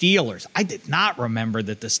Cowboys-Steelers. I did not remember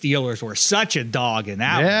that the Steelers were such a dog in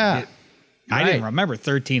that one. I didn't remember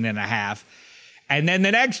 13.5. And then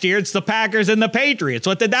the next year, it's the Packers and the Patriots.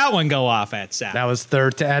 What did that one go off at, Seth? That was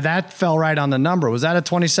 13. That fell right on the number. Was that a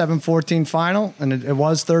 27-14 final? And it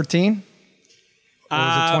was 13? Or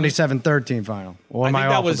was it 27-13 final? Or am I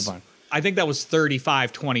off with the final? I think that was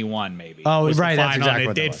 35-21 maybe. Oh, right. That's exactly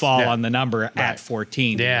what it did fall on the number at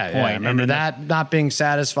 14. Yeah, I remember that not being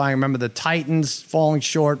satisfying. Remember the Titans falling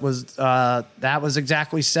short was that was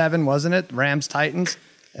exactly 7, wasn't it? Rams-Titans,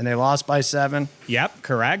 and they lost by 7. Yep,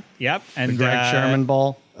 correct. Yep. And the Greg Sherman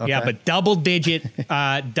Bowl. Okay. Yeah, but double digit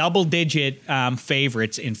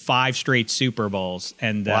favorites in 5 straight Super Bowls.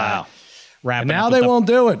 And wow. And now they won't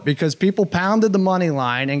do it because people pounded the money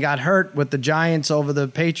line and got hurt with the Giants over the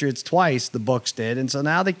Patriots twice, the books did. And so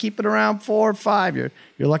now they keep it around 4 or 5. You're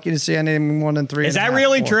lucky to see anything more than 3. Is that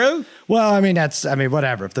really true? Well,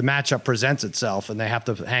 whatever. If the matchup presents itself and they have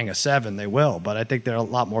to hang a 7, they will. But I think they're a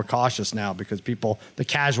lot more cautious now because the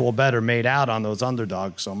casual bettor made out on those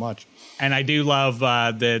underdogs so much. And I do love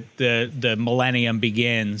the millennium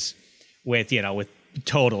begins with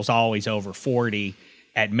totals always over 40.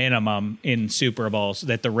 At minimum in Super Bowls,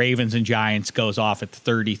 that the Ravens and Giants goes off at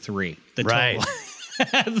 33. The right.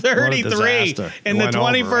 33 in the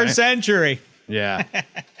 21st century. Yeah.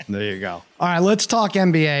 There you go. All right, let's talk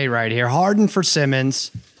NBA right here. Harden for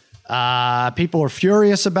Simmons. People are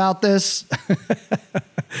furious about this.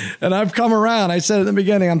 And I've come around. I said in the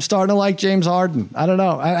beginning, I'm starting to like James Harden. I don't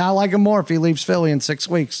know. I like him more if he leaves Philly in 6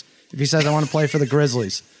 weeks. If he says, I want to play for the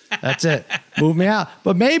Grizzlies. That's it. Move me out.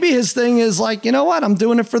 But maybe his thing is like, you know what? I'm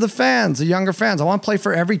doing it for the fans, the younger fans. I want to play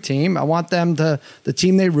for every team. I want them the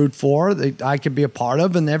team they root for, I could be a part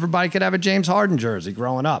of, and everybody could have a James Harden jersey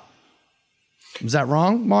growing up. Is that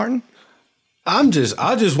wrong, Martin? I just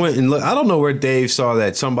went and looked. I don't know where Dave saw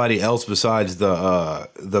that somebody else besides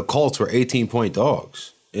the Colts were 18-point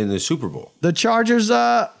dogs in the Super Bowl. The Chargers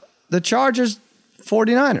 49ers.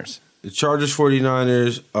 The Chargers,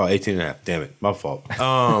 49ers, 18.5. Damn it. My fault.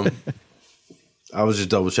 I was just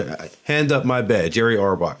double checking. Hand up my bad. Jerry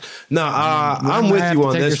Orbach. No, I'm with you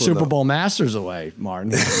on this one. Take your Super Bowl Masters away,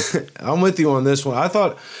 Martin. I'm with you on this one.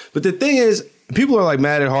 But the thing is, people are like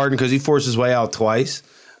mad at Harden because he forced his way out twice.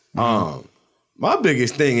 My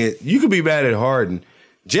biggest thing is you could be mad at Harden.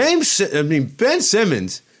 Ben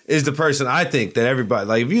Simmons is the person I think that everybody,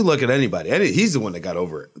 like if you look at anybody, he's the one that got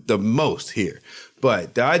over it the most here.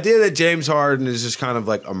 But the idea that James Harden is just kind of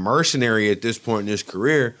like a mercenary at this point in his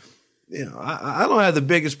career, I don't have the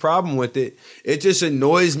biggest problem with it. It just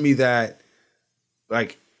annoys me that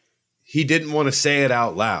like he didn't want to say it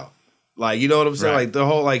out loud. Like, you know what I'm saying? Right. Like the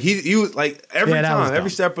whole, like he was like every time,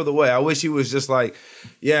 every step of the way, I wish he was just like,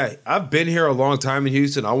 yeah, I've been here a long time in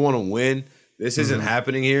Houston. I want to win. This isn't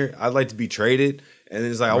happening here. I'd like to be traded. And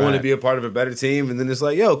then it's like, I want to be a part of a better team. And then it's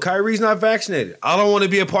like, yo, Kyrie's not vaccinated. I don't want to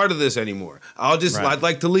be a part of this anymore. I'd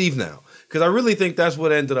like to leave now. Because I really think that's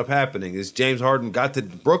what ended up happening is James Harden got to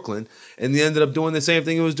Brooklyn and he ended up doing the same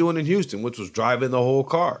thing he was doing in Houston, which was driving the whole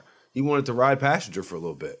car. He wanted to ride passenger for a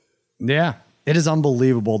little bit. Yeah. It is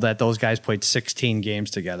unbelievable that those guys played 16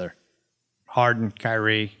 games together. Harden,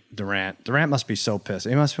 Kyrie, Durant. Durant must be so pissed.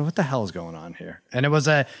 He must be, what the hell is going on here? And it was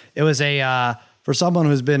a for someone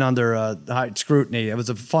who's been under high scrutiny, it was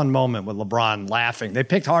a fun moment with LeBron laughing. They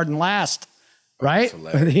picked Harden last, right?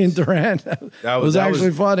 He and Durant. That was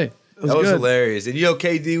actually funny. That was hilarious. And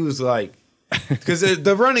KD was like, because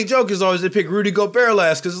the running joke is always they pick Rudy Gobert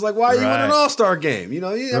last because it's like, why are you in an All-Star game?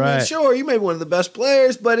 I mean, sure, you may be one of the best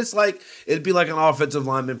players, but it's like it'd be like an offensive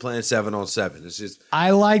lineman playing 7-on-7. It's just I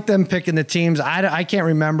like them picking the teams. I can't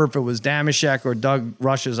remember if it was Damashek or Doug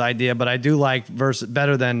Rush's idea, but I do like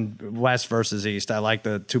better than West versus East. I like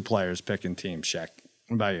the two players picking teams. Shaq,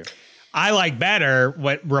 what about you? I like better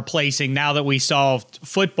replacing now that we solved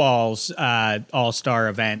football's all-star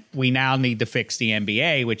event. We now need to fix the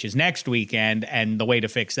NBA, which is next weekend. And the way to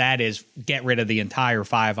fix that is get rid of the entire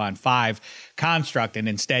 5-on-5 construct and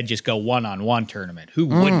instead just go 1-on-1 tournament. Who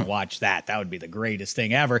wouldn't watch that? That would be the greatest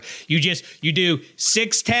thing ever. You do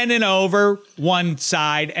 6-10 and over one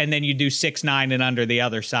side, and then you do 6-9 and under the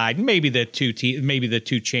other side. Maybe the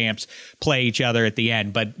two champs play each other at the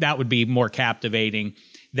end, but that would be more captivating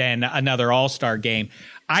than another all-star game.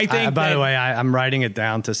 I think. By the way, I'm writing it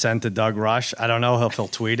down to send to Doug Rush. I don't know if he'll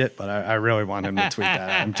tweet it, but I really want him to tweet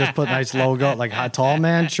that. I'm just put a nice logo like tall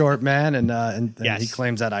man, short man, and yes. He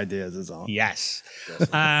claims that idea is his own. Yes,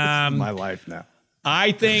 my life now.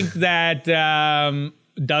 I think that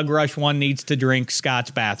Doug Rush, one, needs to drink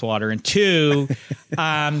Scott's bathwater, and two,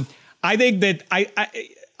 I think that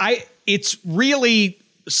it's really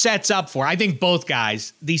sets up for, I think both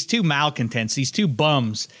guys, these two malcontents, these two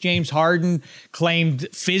bums. James Harden claimed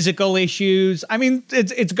physical issues. I mean,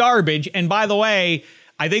 it's garbage. And by the way,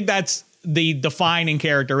 I think that's the defining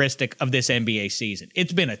characteristic of this NBA season.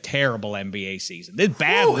 It's been a terrible NBA season. There's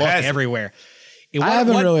bad luck everywhere. I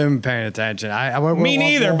haven't really been paying attention. Me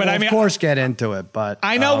neither, but I mean, of course, get into it. But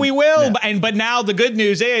I know we will. Yeah. But now the good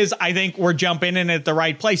news is, I think we're jumping in at the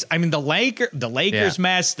right place. I mean, the Lakers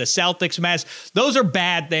mess, the Celtics mess, those are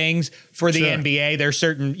bad things for the NBA. There's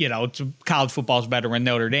certain, college football's better when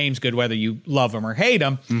Notre Dame's good, whether you love them or hate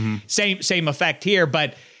them. Mm-hmm. Same effect here,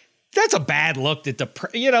 but. That's a bad look at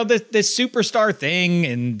this superstar thing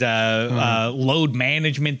and load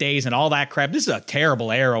management days and all that crap. This is a terrible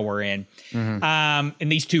era we're in. Mm-hmm. And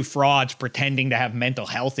these two frauds pretending to have mental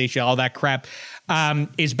health issues, all that crap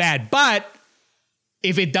is bad. But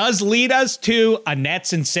if it does lead us to a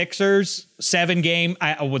Nets and Sixers 7-game,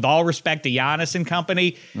 with all respect to Giannis and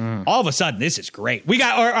company, all of a sudden this is great.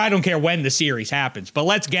 I don't care when the series happens, but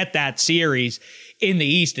let's get that series in the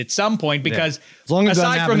East at some point because as long as it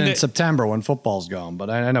doesn't happen in September when football's gone,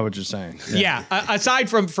 but I know what you're saying. Yeah. Aside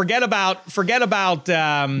from forget about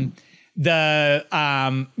the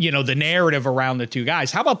narrative around the two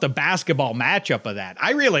guys. How about the basketball matchup of that?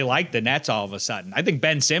 I really like the Nets all of a sudden. I think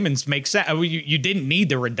Ben Simmons makes sense. You didn't need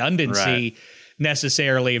the redundancy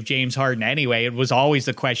necessarily of James Harden anyway. It was always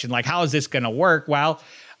the question, like, how is this going to work? Well,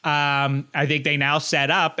 I think they now set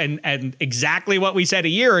up and exactly what we said a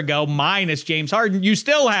year ago, minus James Harden, you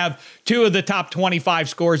still have two of the top 25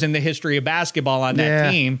 scorers in the history of basketball on that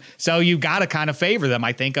team. So you've got to kind of favor them,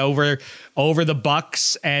 I think, over the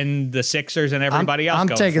Bucks and the Sixers and everybody else. I'm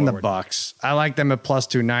taking the Bucks. I like them at plus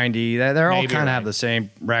 290. They're all kind of have the same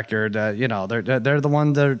record. They're the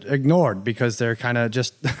one that are ignored because they're kind of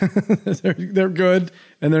just they're good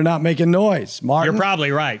and they're not making noise. Martin, you're probably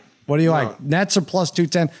right. What do you like? Nets are plus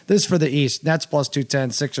 210. This is for the East. Nets plus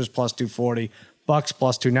 210. Sixers plus 240. Bucks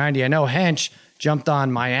plus 290. I know Hench jumped on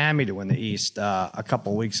Miami to win the East a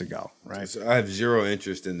couple weeks ago, right? So I have zero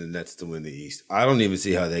interest in the Nets to win the East. I don't even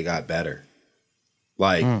see how they got better.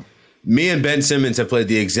 Like, me and Ben Simmons have played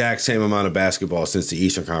the exact same amount of basketball since the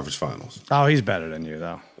Eastern Conference Finals. Oh, he's better than you,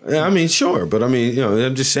 though. Yeah, I mean, sure. But, I mean,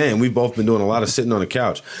 I'm just saying, we've both been doing a lot of sitting on the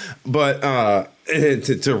couch. But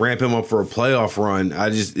to ramp him up for a playoff run,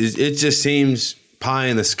 it just seems pie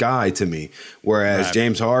in the sky to me. Whereas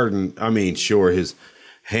James Harden, I mean, sure, his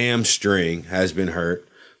hamstring has been hurt.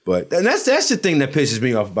 And that's the thing that pisses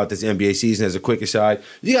me off about this NBA season. As a quick aside,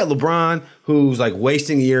 you got LeBron, who's like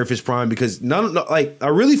wasting a year of his prime because I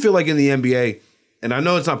really feel like in the NBA, and I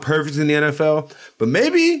know it's not perfect in the NFL, but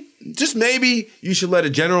maybe, just maybe, you should let a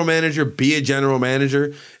general manager be a general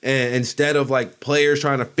manager, and instead of like players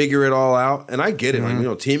trying to figure it all out. And I get it,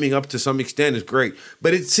 like, teaming up to some extent is great,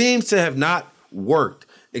 but it seems to have not worked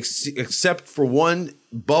except for one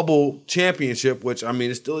bubble championship, which I mean,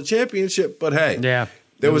 it's still a championship, but hey, yeah.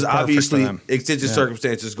 There was obviously extensive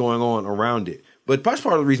circumstances going on around it. But that's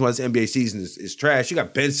part of the reason why this NBA season is trash. You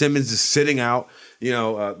got Ben Simmons is sitting out.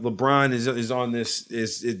 LeBron is on this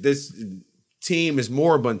team is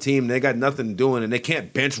moribund team. They got nothing doing, and they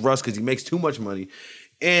can't bench Russ because he makes too much money.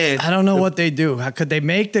 And I don't know what they do. Could they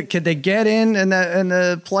Could they get in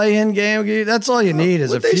the play-in game? That's all you need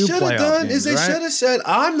is a few playoff games. They should have said,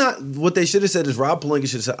 "I'm not." What they should have said is Rob Pelinka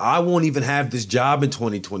should have said, "I won't even have this job in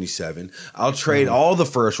 2027. I'll trade all the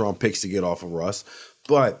first-round picks to get off of Russ."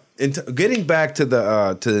 But getting back to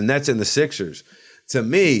the Nets and the Sixers, to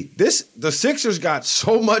me, the Sixers got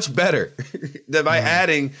so much better that by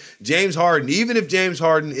adding James Harden, even if James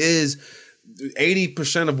Harden is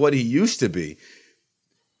 80% of what he used to be.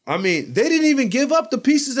 I mean, they didn't even give up the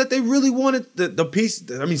pieces that they really wanted. The piece.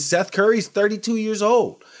 I mean, Seth Curry's 32 years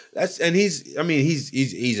old. He's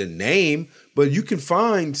a name, but you can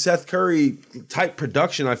find Seth Curry type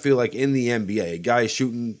production. I feel like in the NBA, a guy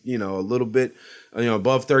shooting, a little bit,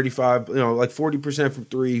 above 35, like 40% from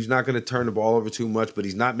three. He's not going to turn the ball over too much, but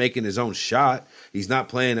he's not making his own shot. He's not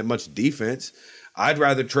playing that much defense. I'd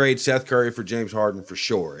rather trade Seth Curry for James Harden for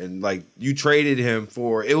sure. And like you traded him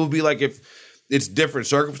for, it would be like if. It's different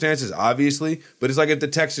circumstances, obviously, but it's like if the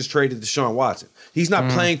Texans traded Deshaun Watson. He's not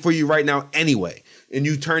playing for you right now anyway, and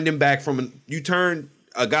you turned him back you turned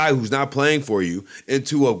a guy who's not playing for you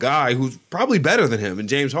into a guy who's probably better than him, and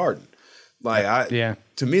James Harden. To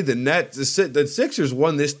me, the Sixers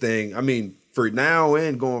won this thing. I mean, for now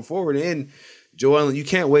and going forward, and you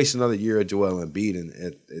can't waste another year at Joel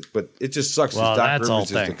Embiid, but it just sucks. Well, that's all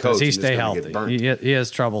thing because he stay healthy. He has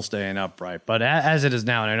trouble staying upright, but as it is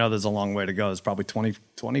now, and I know there's a long way to go. There's probably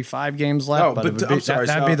 25 games left. That'd be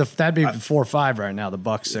 4-5 right now. The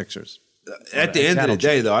Bucks Sixers. At the end of the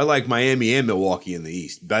day, though, I like Miami and Milwaukee in the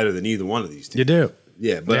East better than either one of these teams. You do,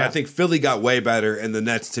 yeah, but I think Philly got way better, and the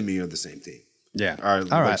Nets to me are the same team. Yeah, all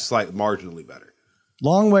right, slight marginally better.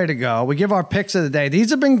 Long way to go. We give our picks of the day. These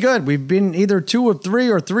have been good. We've been either 2 or 3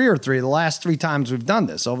 or 3 or 3 the last 3 times we've done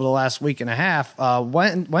this over the last week and a half.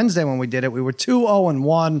 Wednesday when we did it, we were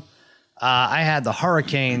 2-0-1. I had the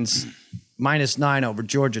Hurricanes -9 over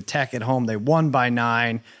Georgia Tech at home. They won by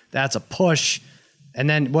 9. That's a push. And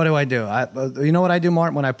then what do? You know what I do,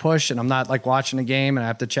 Martin, when I push and I'm not like watching a game and I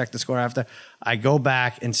have to check the score after? I go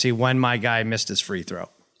back and see when my guy missed his free throw.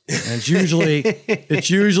 And it's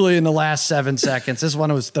usually in the last 7 seconds. This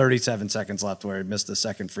one was 37 seconds left where he missed the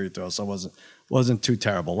second free throw, so it wasn't too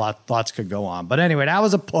terrible. Lots could go on, but anyway, that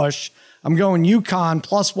was a push. I'm going UConn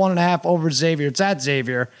 +1.5 over Xavier. It's at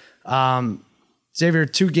Xavier. Xavier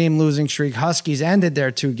 2-game losing streak. Huskies ended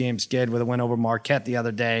their 2-game skid with a win over Marquette the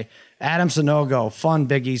other day. Adam Sanogo, fun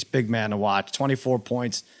Big East big man to watch. 24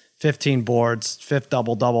 points, 15 boards, 5th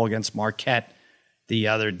double-double against Marquette the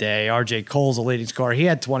other day. RJ Cole's the leading scorer. He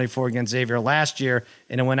had 24 against Xavier last year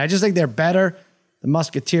in a win. I just think they're better. The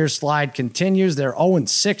Musketeers slide continues. They're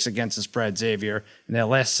 0-6 against the spread, Xavier, in their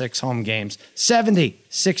last 6 home games.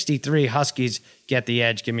 70-63 Huskies get the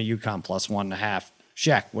edge. Give me UConn +1.5.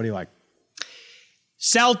 Shaq, what do you like?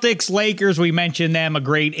 Celtics, Lakers, we mentioned them, a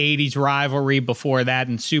great 80s rivalry. Before that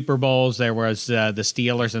in Super Bowls, there was the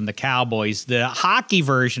Steelers and the Cowboys. The hockey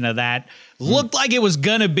version of that looked like it was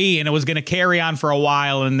going to be, and it was going to carry on for a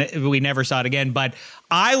while, and we never saw it again. But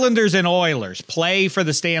Islanders and Oilers play for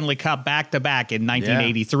the Stanley Cup back-to-back in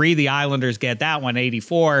 1983. Yeah. The Islanders get that one,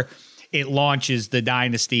 84. It launches the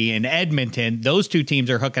dynasty in Edmonton. Those two teams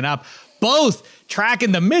are hooking up. Both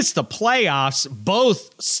tracking to miss the playoffs,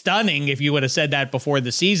 both stunning if you would have said that before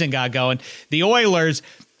the season got going. The Oilers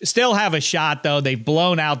still have a shot, though. They've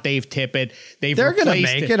blown out Dave Tippett. They're going to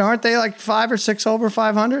make it, aren't they? Like 5 or 6 over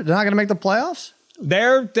 500? They're not going to make the playoffs?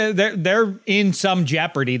 They're in some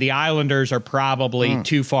jeopardy. The Islanders are probably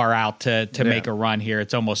too far out to make a run here.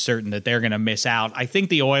 It's almost certain that they're going to miss out. I think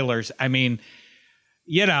the Oilers,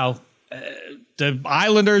 the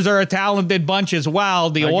Islanders are a talented bunch as well.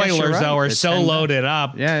 The Oilers, though, are so loaded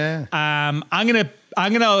up. Yeah. I'm gonna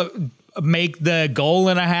make the goal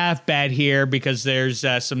and a half bet here because there's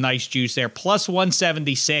some nice juice there. Plus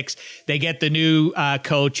 176. They get the new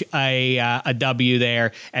coach a W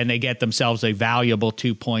there, and they get themselves a valuable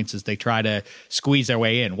 2 points as they try to squeeze their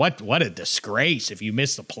way in. What a disgrace if you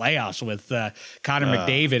miss the playoffs with Connor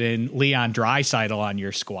McDavid and Leon Draisaitl on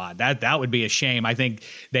your squad. That would be a shame. I think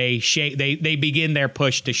they begin their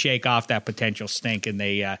push to shake off that potential stink, and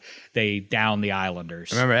they down the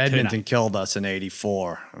Islanders. I remember Edmonton killed us in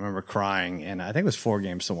 '84. I remember crying, and I think it was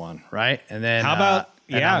 4-1, right? And then how about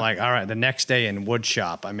and I'm like, all right. The next day in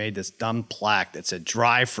Woodshop, I made this dumb plaque that said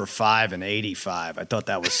 "Drive for 5 and 85." I thought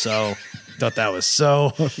that was so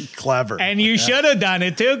clever. And you should have done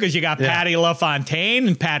it too, because you got Patty LaFontaine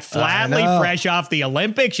and Pat Flatley fresh off the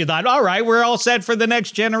Olympics. You thought, all right, we're all set for the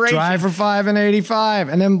next generation. Drive for 5 and 85,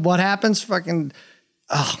 and then what happens? Fucking.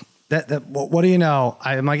 What do you know?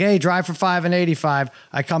 I'm like, hey, drive for 5 and 85.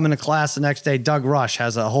 I come into class the next day. Doug Rush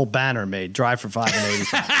has a whole banner made, drive for 5 and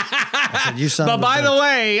 85. I said, you son but of a by bitch. the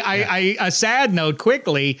way, a sad note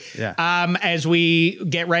quickly, as we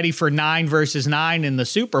get ready for 9 versus 9 in the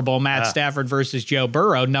Super Bowl, Matt Stafford versus Joe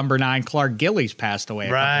Burrow, number 9 Clark Gillies passed away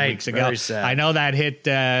a couple weeks ago. Very sad. I know that hit,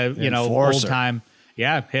 old time.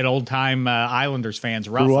 Yeah, hit old time Islanders fans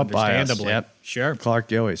rough, Grew up by us. understandably. Yep. Sure. Clark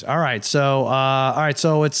Gillies. All right. So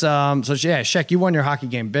it's Sheck, you won your hockey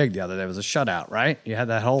game big the other day. It was a shutout, right? You had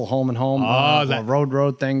that whole home and home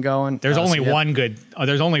road thing going. There's only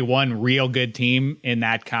one real good team in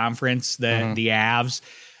that conference, the Avs.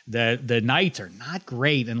 The Knights are not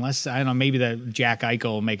great unless, I don't know, maybe the Jack Eichel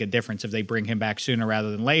will make a difference if they bring him back sooner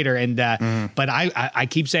rather than later. And but I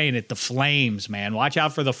keep saying it, the Flames, man. Watch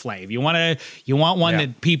out for the Flame. You want one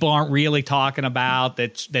that people aren't really talking about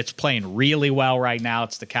that's playing really well right now.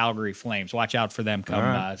 It's the Calgary Flames. Watch out for them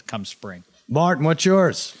come spring. Martin, what's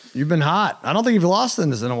yours? You've been hot. I don't think you've lost in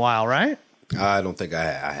this in a while, right? I don't think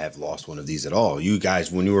I have lost one of these at all. You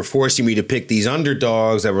guys, when you were forcing me to pick these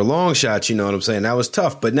underdogs that were long shots, you know what I'm saying? That was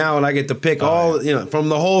tough. But now when I get to pick from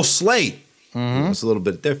the whole slate, it's a little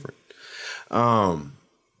bit different. I'm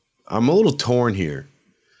a little torn here.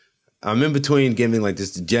 I'm in between giving like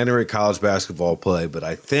this degenerate college basketball play, but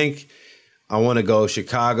I think I want to go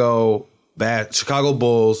Chicago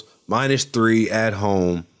Bulls -3 at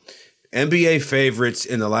home. NBA favorites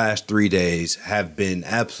in the last 3 days have been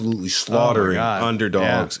absolutely slaughtering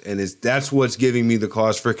underdogs, and that's what's giving me the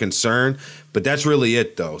cause for concern. But that's really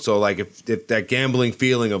it, though. So, like, if that gambling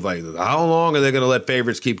feeling of, like, how long are they going to let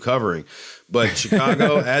favorites keep covering? But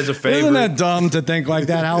Chicago as a favorite. Isn't that dumb to think like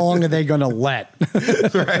that? How long are they going to let?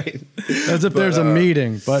 Right. As if there's a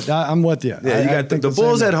meeting. But I'm with you. Yeah, you got the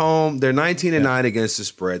Bulls at home. They're 19-9 against the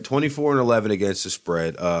spread, 24-11 against the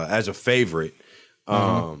spread as a favorite.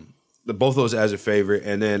 Both of those as a favorite,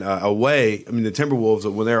 and then away. I mean, the Timberwolves,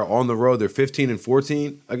 when they're on the road, they're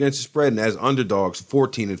 15-14 against the spread, and as underdogs,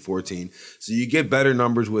 14-14. So you get better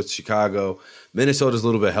numbers with Chicago. Minnesota's a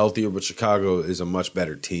little bit healthier, but Chicago is a much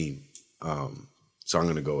better team. So I'm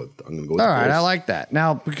going to go with. All right, I like that.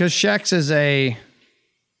 Now, because Shex is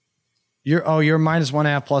you're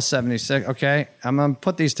 -1.5 plus 76. Okay, I'm going to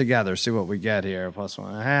put these together. See what we get here.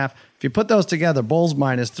 +1.5. If you put those together, Bulls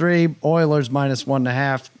 -3, Oilers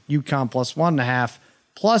 -1.5, UConn +1.5,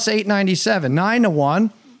 plus 897,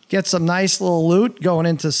 9-1. Get some nice little loot going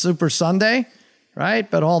into Super Sunday, right?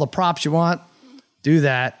 But all the props you want, do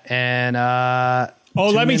that. And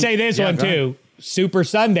let me say this one too. Super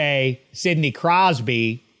Sunday, Sidney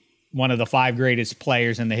Crosby, one of the 5 greatest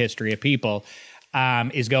players in the history of people,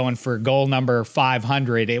 is going for goal number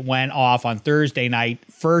 500. It went off on Thursday night.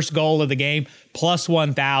 First goal of the game, plus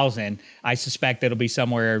 1,000. I suspect it'll be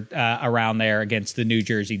somewhere around there against the New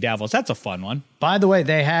Jersey Devils. That's a fun one. By the way,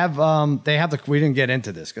 they have we didn't get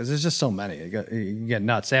into this because there's just so many. You can get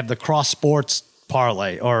nuts. They have the cross sports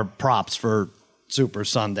parlay or props for Super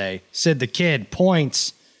Sunday. Sid the Kid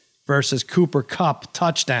points versus Cooper Kupp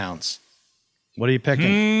touchdowns. What are you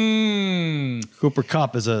picking? Cooper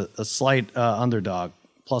Kupp is a slight underdog,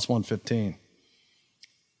 plus 115.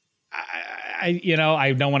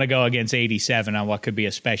 I don't want to go against 87 on what could be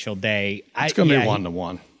a special day. It's going to be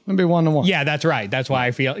 1-1. It's going to be 1-1. Yeah, that's right. That's why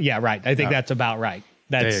I feel. Yeah, right. I think that's about right.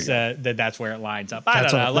 That's that's where it lines up.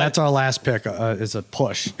 That's our last pick. Is a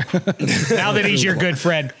push. Now that he's your good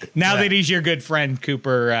friend. That he's your good friend,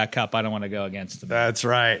 Cooper Kupp. I don't want to go against him. That's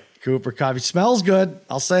right. Cooper Kupp. He smells good.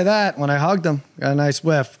 I'll say that when I hugged him. Got a nice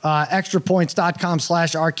whiff.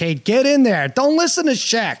 Extrapoints.com/arcade. Get in there. Don't listen to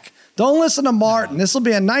Shaq. Don't listen to Martin. This will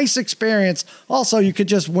be a nice experience. Also, you could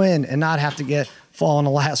just win and not have to fall in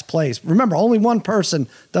the last place. Remember, only one person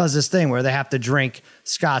does this thing where they have to drink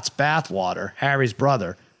Scott's bathwater, Harry's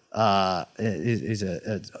brother, He's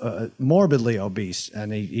a morbidly obese,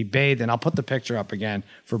 and he bathed. And I'll put the picture up again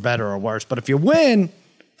for better or worse. But if you win,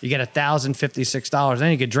 you get $1,056.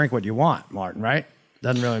 Then you can drink what you want, Martin. Right?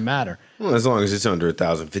 Doesn't really matter. Well, as long as it's under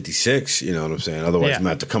 1,056, you know what I'm saying. Otherwise, you might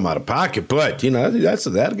have to come out of pocket. But you know,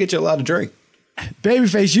 that'll get you a lot of drink.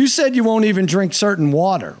 Babyface, you said you won't even drink certain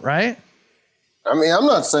water, right? I mean, I'm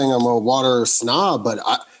not saying I'm a water snob, but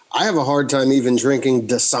I have a hard time even drinking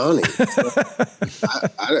Dasani.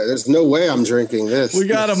 There's no way I'm drinking this. We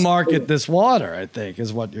got to market this water, I think,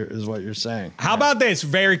 is what you're saying. How about this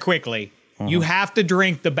very quickly? You have to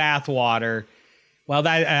drink the bath water. Well,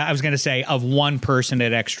 I was going to say of one person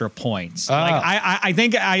at extra points. Like I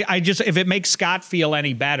think I just, if it makes Scott feel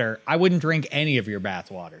any better, I wouldn't drink any of your bath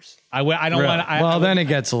waters. I don't want to. Well, then it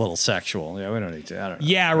gets a little sexual. Yeah, we don't need to. I don't know.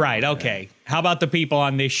 Yeah, right. Okay. How about the people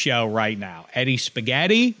on this show right now? Eddie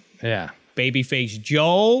Spaghetti. Yeah. Babyface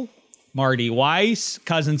Joel. Marty Weiss,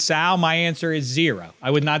 Cousin Sal. My answer is 0.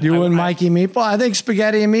 I would not. You and Mikey Meatball. I think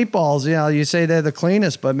spaghetti and meatballs. You know, you say they're the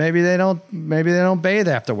cleanest, but maybe they don't. Maybe they don't bathe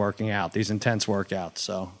after working out. These intense workouts.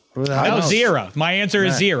 So no, 0. My answer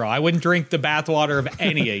is 0. I wouldn't drink the bathwater of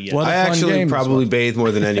any of you. I actually probably bathe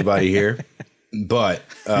more than anybody here. But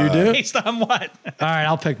you do? Based on what? All right,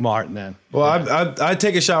 I'll pick Martin then. Well, I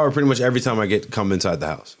take a shower pretty much every time I come inside the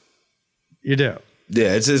house. You do.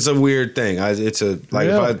 Yeah, it's a weird thing. It's a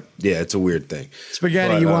weird thing.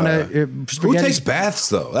 Spaghetti, but, you want to? Who takes baths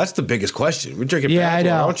though? That's the biggest question. We're drinking baths. I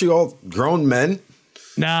know. Aren't you all grown men?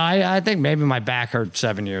 No, I think maybe my back hurt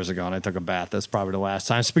 7 years ago and I took a bath. That's probably the last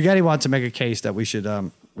time. Spaghetti wants to make a case that we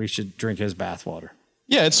should drink his bath water.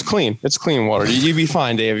 Yeah, it's clean. It's clean water. You'd be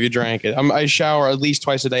fine, Dave, if you drank it. I shower at least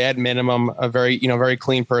twice a day at minimum. A very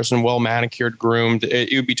clean person, well manicured, groomed.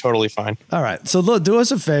 It would be totally fine. All right. So look, do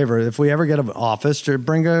us a favor. If we ever get an office,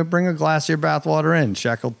 bring a glass of your bath water in.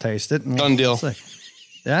 Sheck will taste it. Done deal.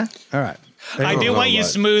 Yeah. All right. I do want you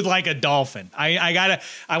smooth like a dolphin. I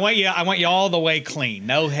want you all the way clean,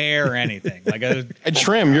 no hair or anything. Like a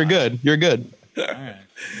trim. You're good. You're good. All right.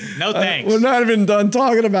 No thanks. We're not even done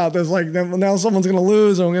talking about this. Like now someone's going to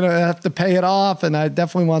lose and we're going to have to pay it off. And I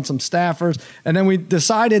definitely want some staffers. And then we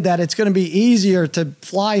decided that it's going to be easier to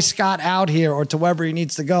fly Scott out here or to wherever he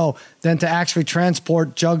needs to go than to actually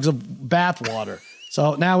transport jugs of bath water.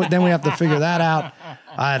 So then we have to figure that out.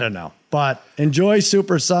 I don't know. But enjoy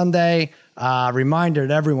Super Sunday. Reminder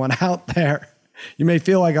to everyone out there, you may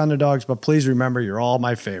feel like underdogs, but please remember you're all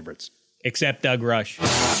my favorites. Except Doug Rush.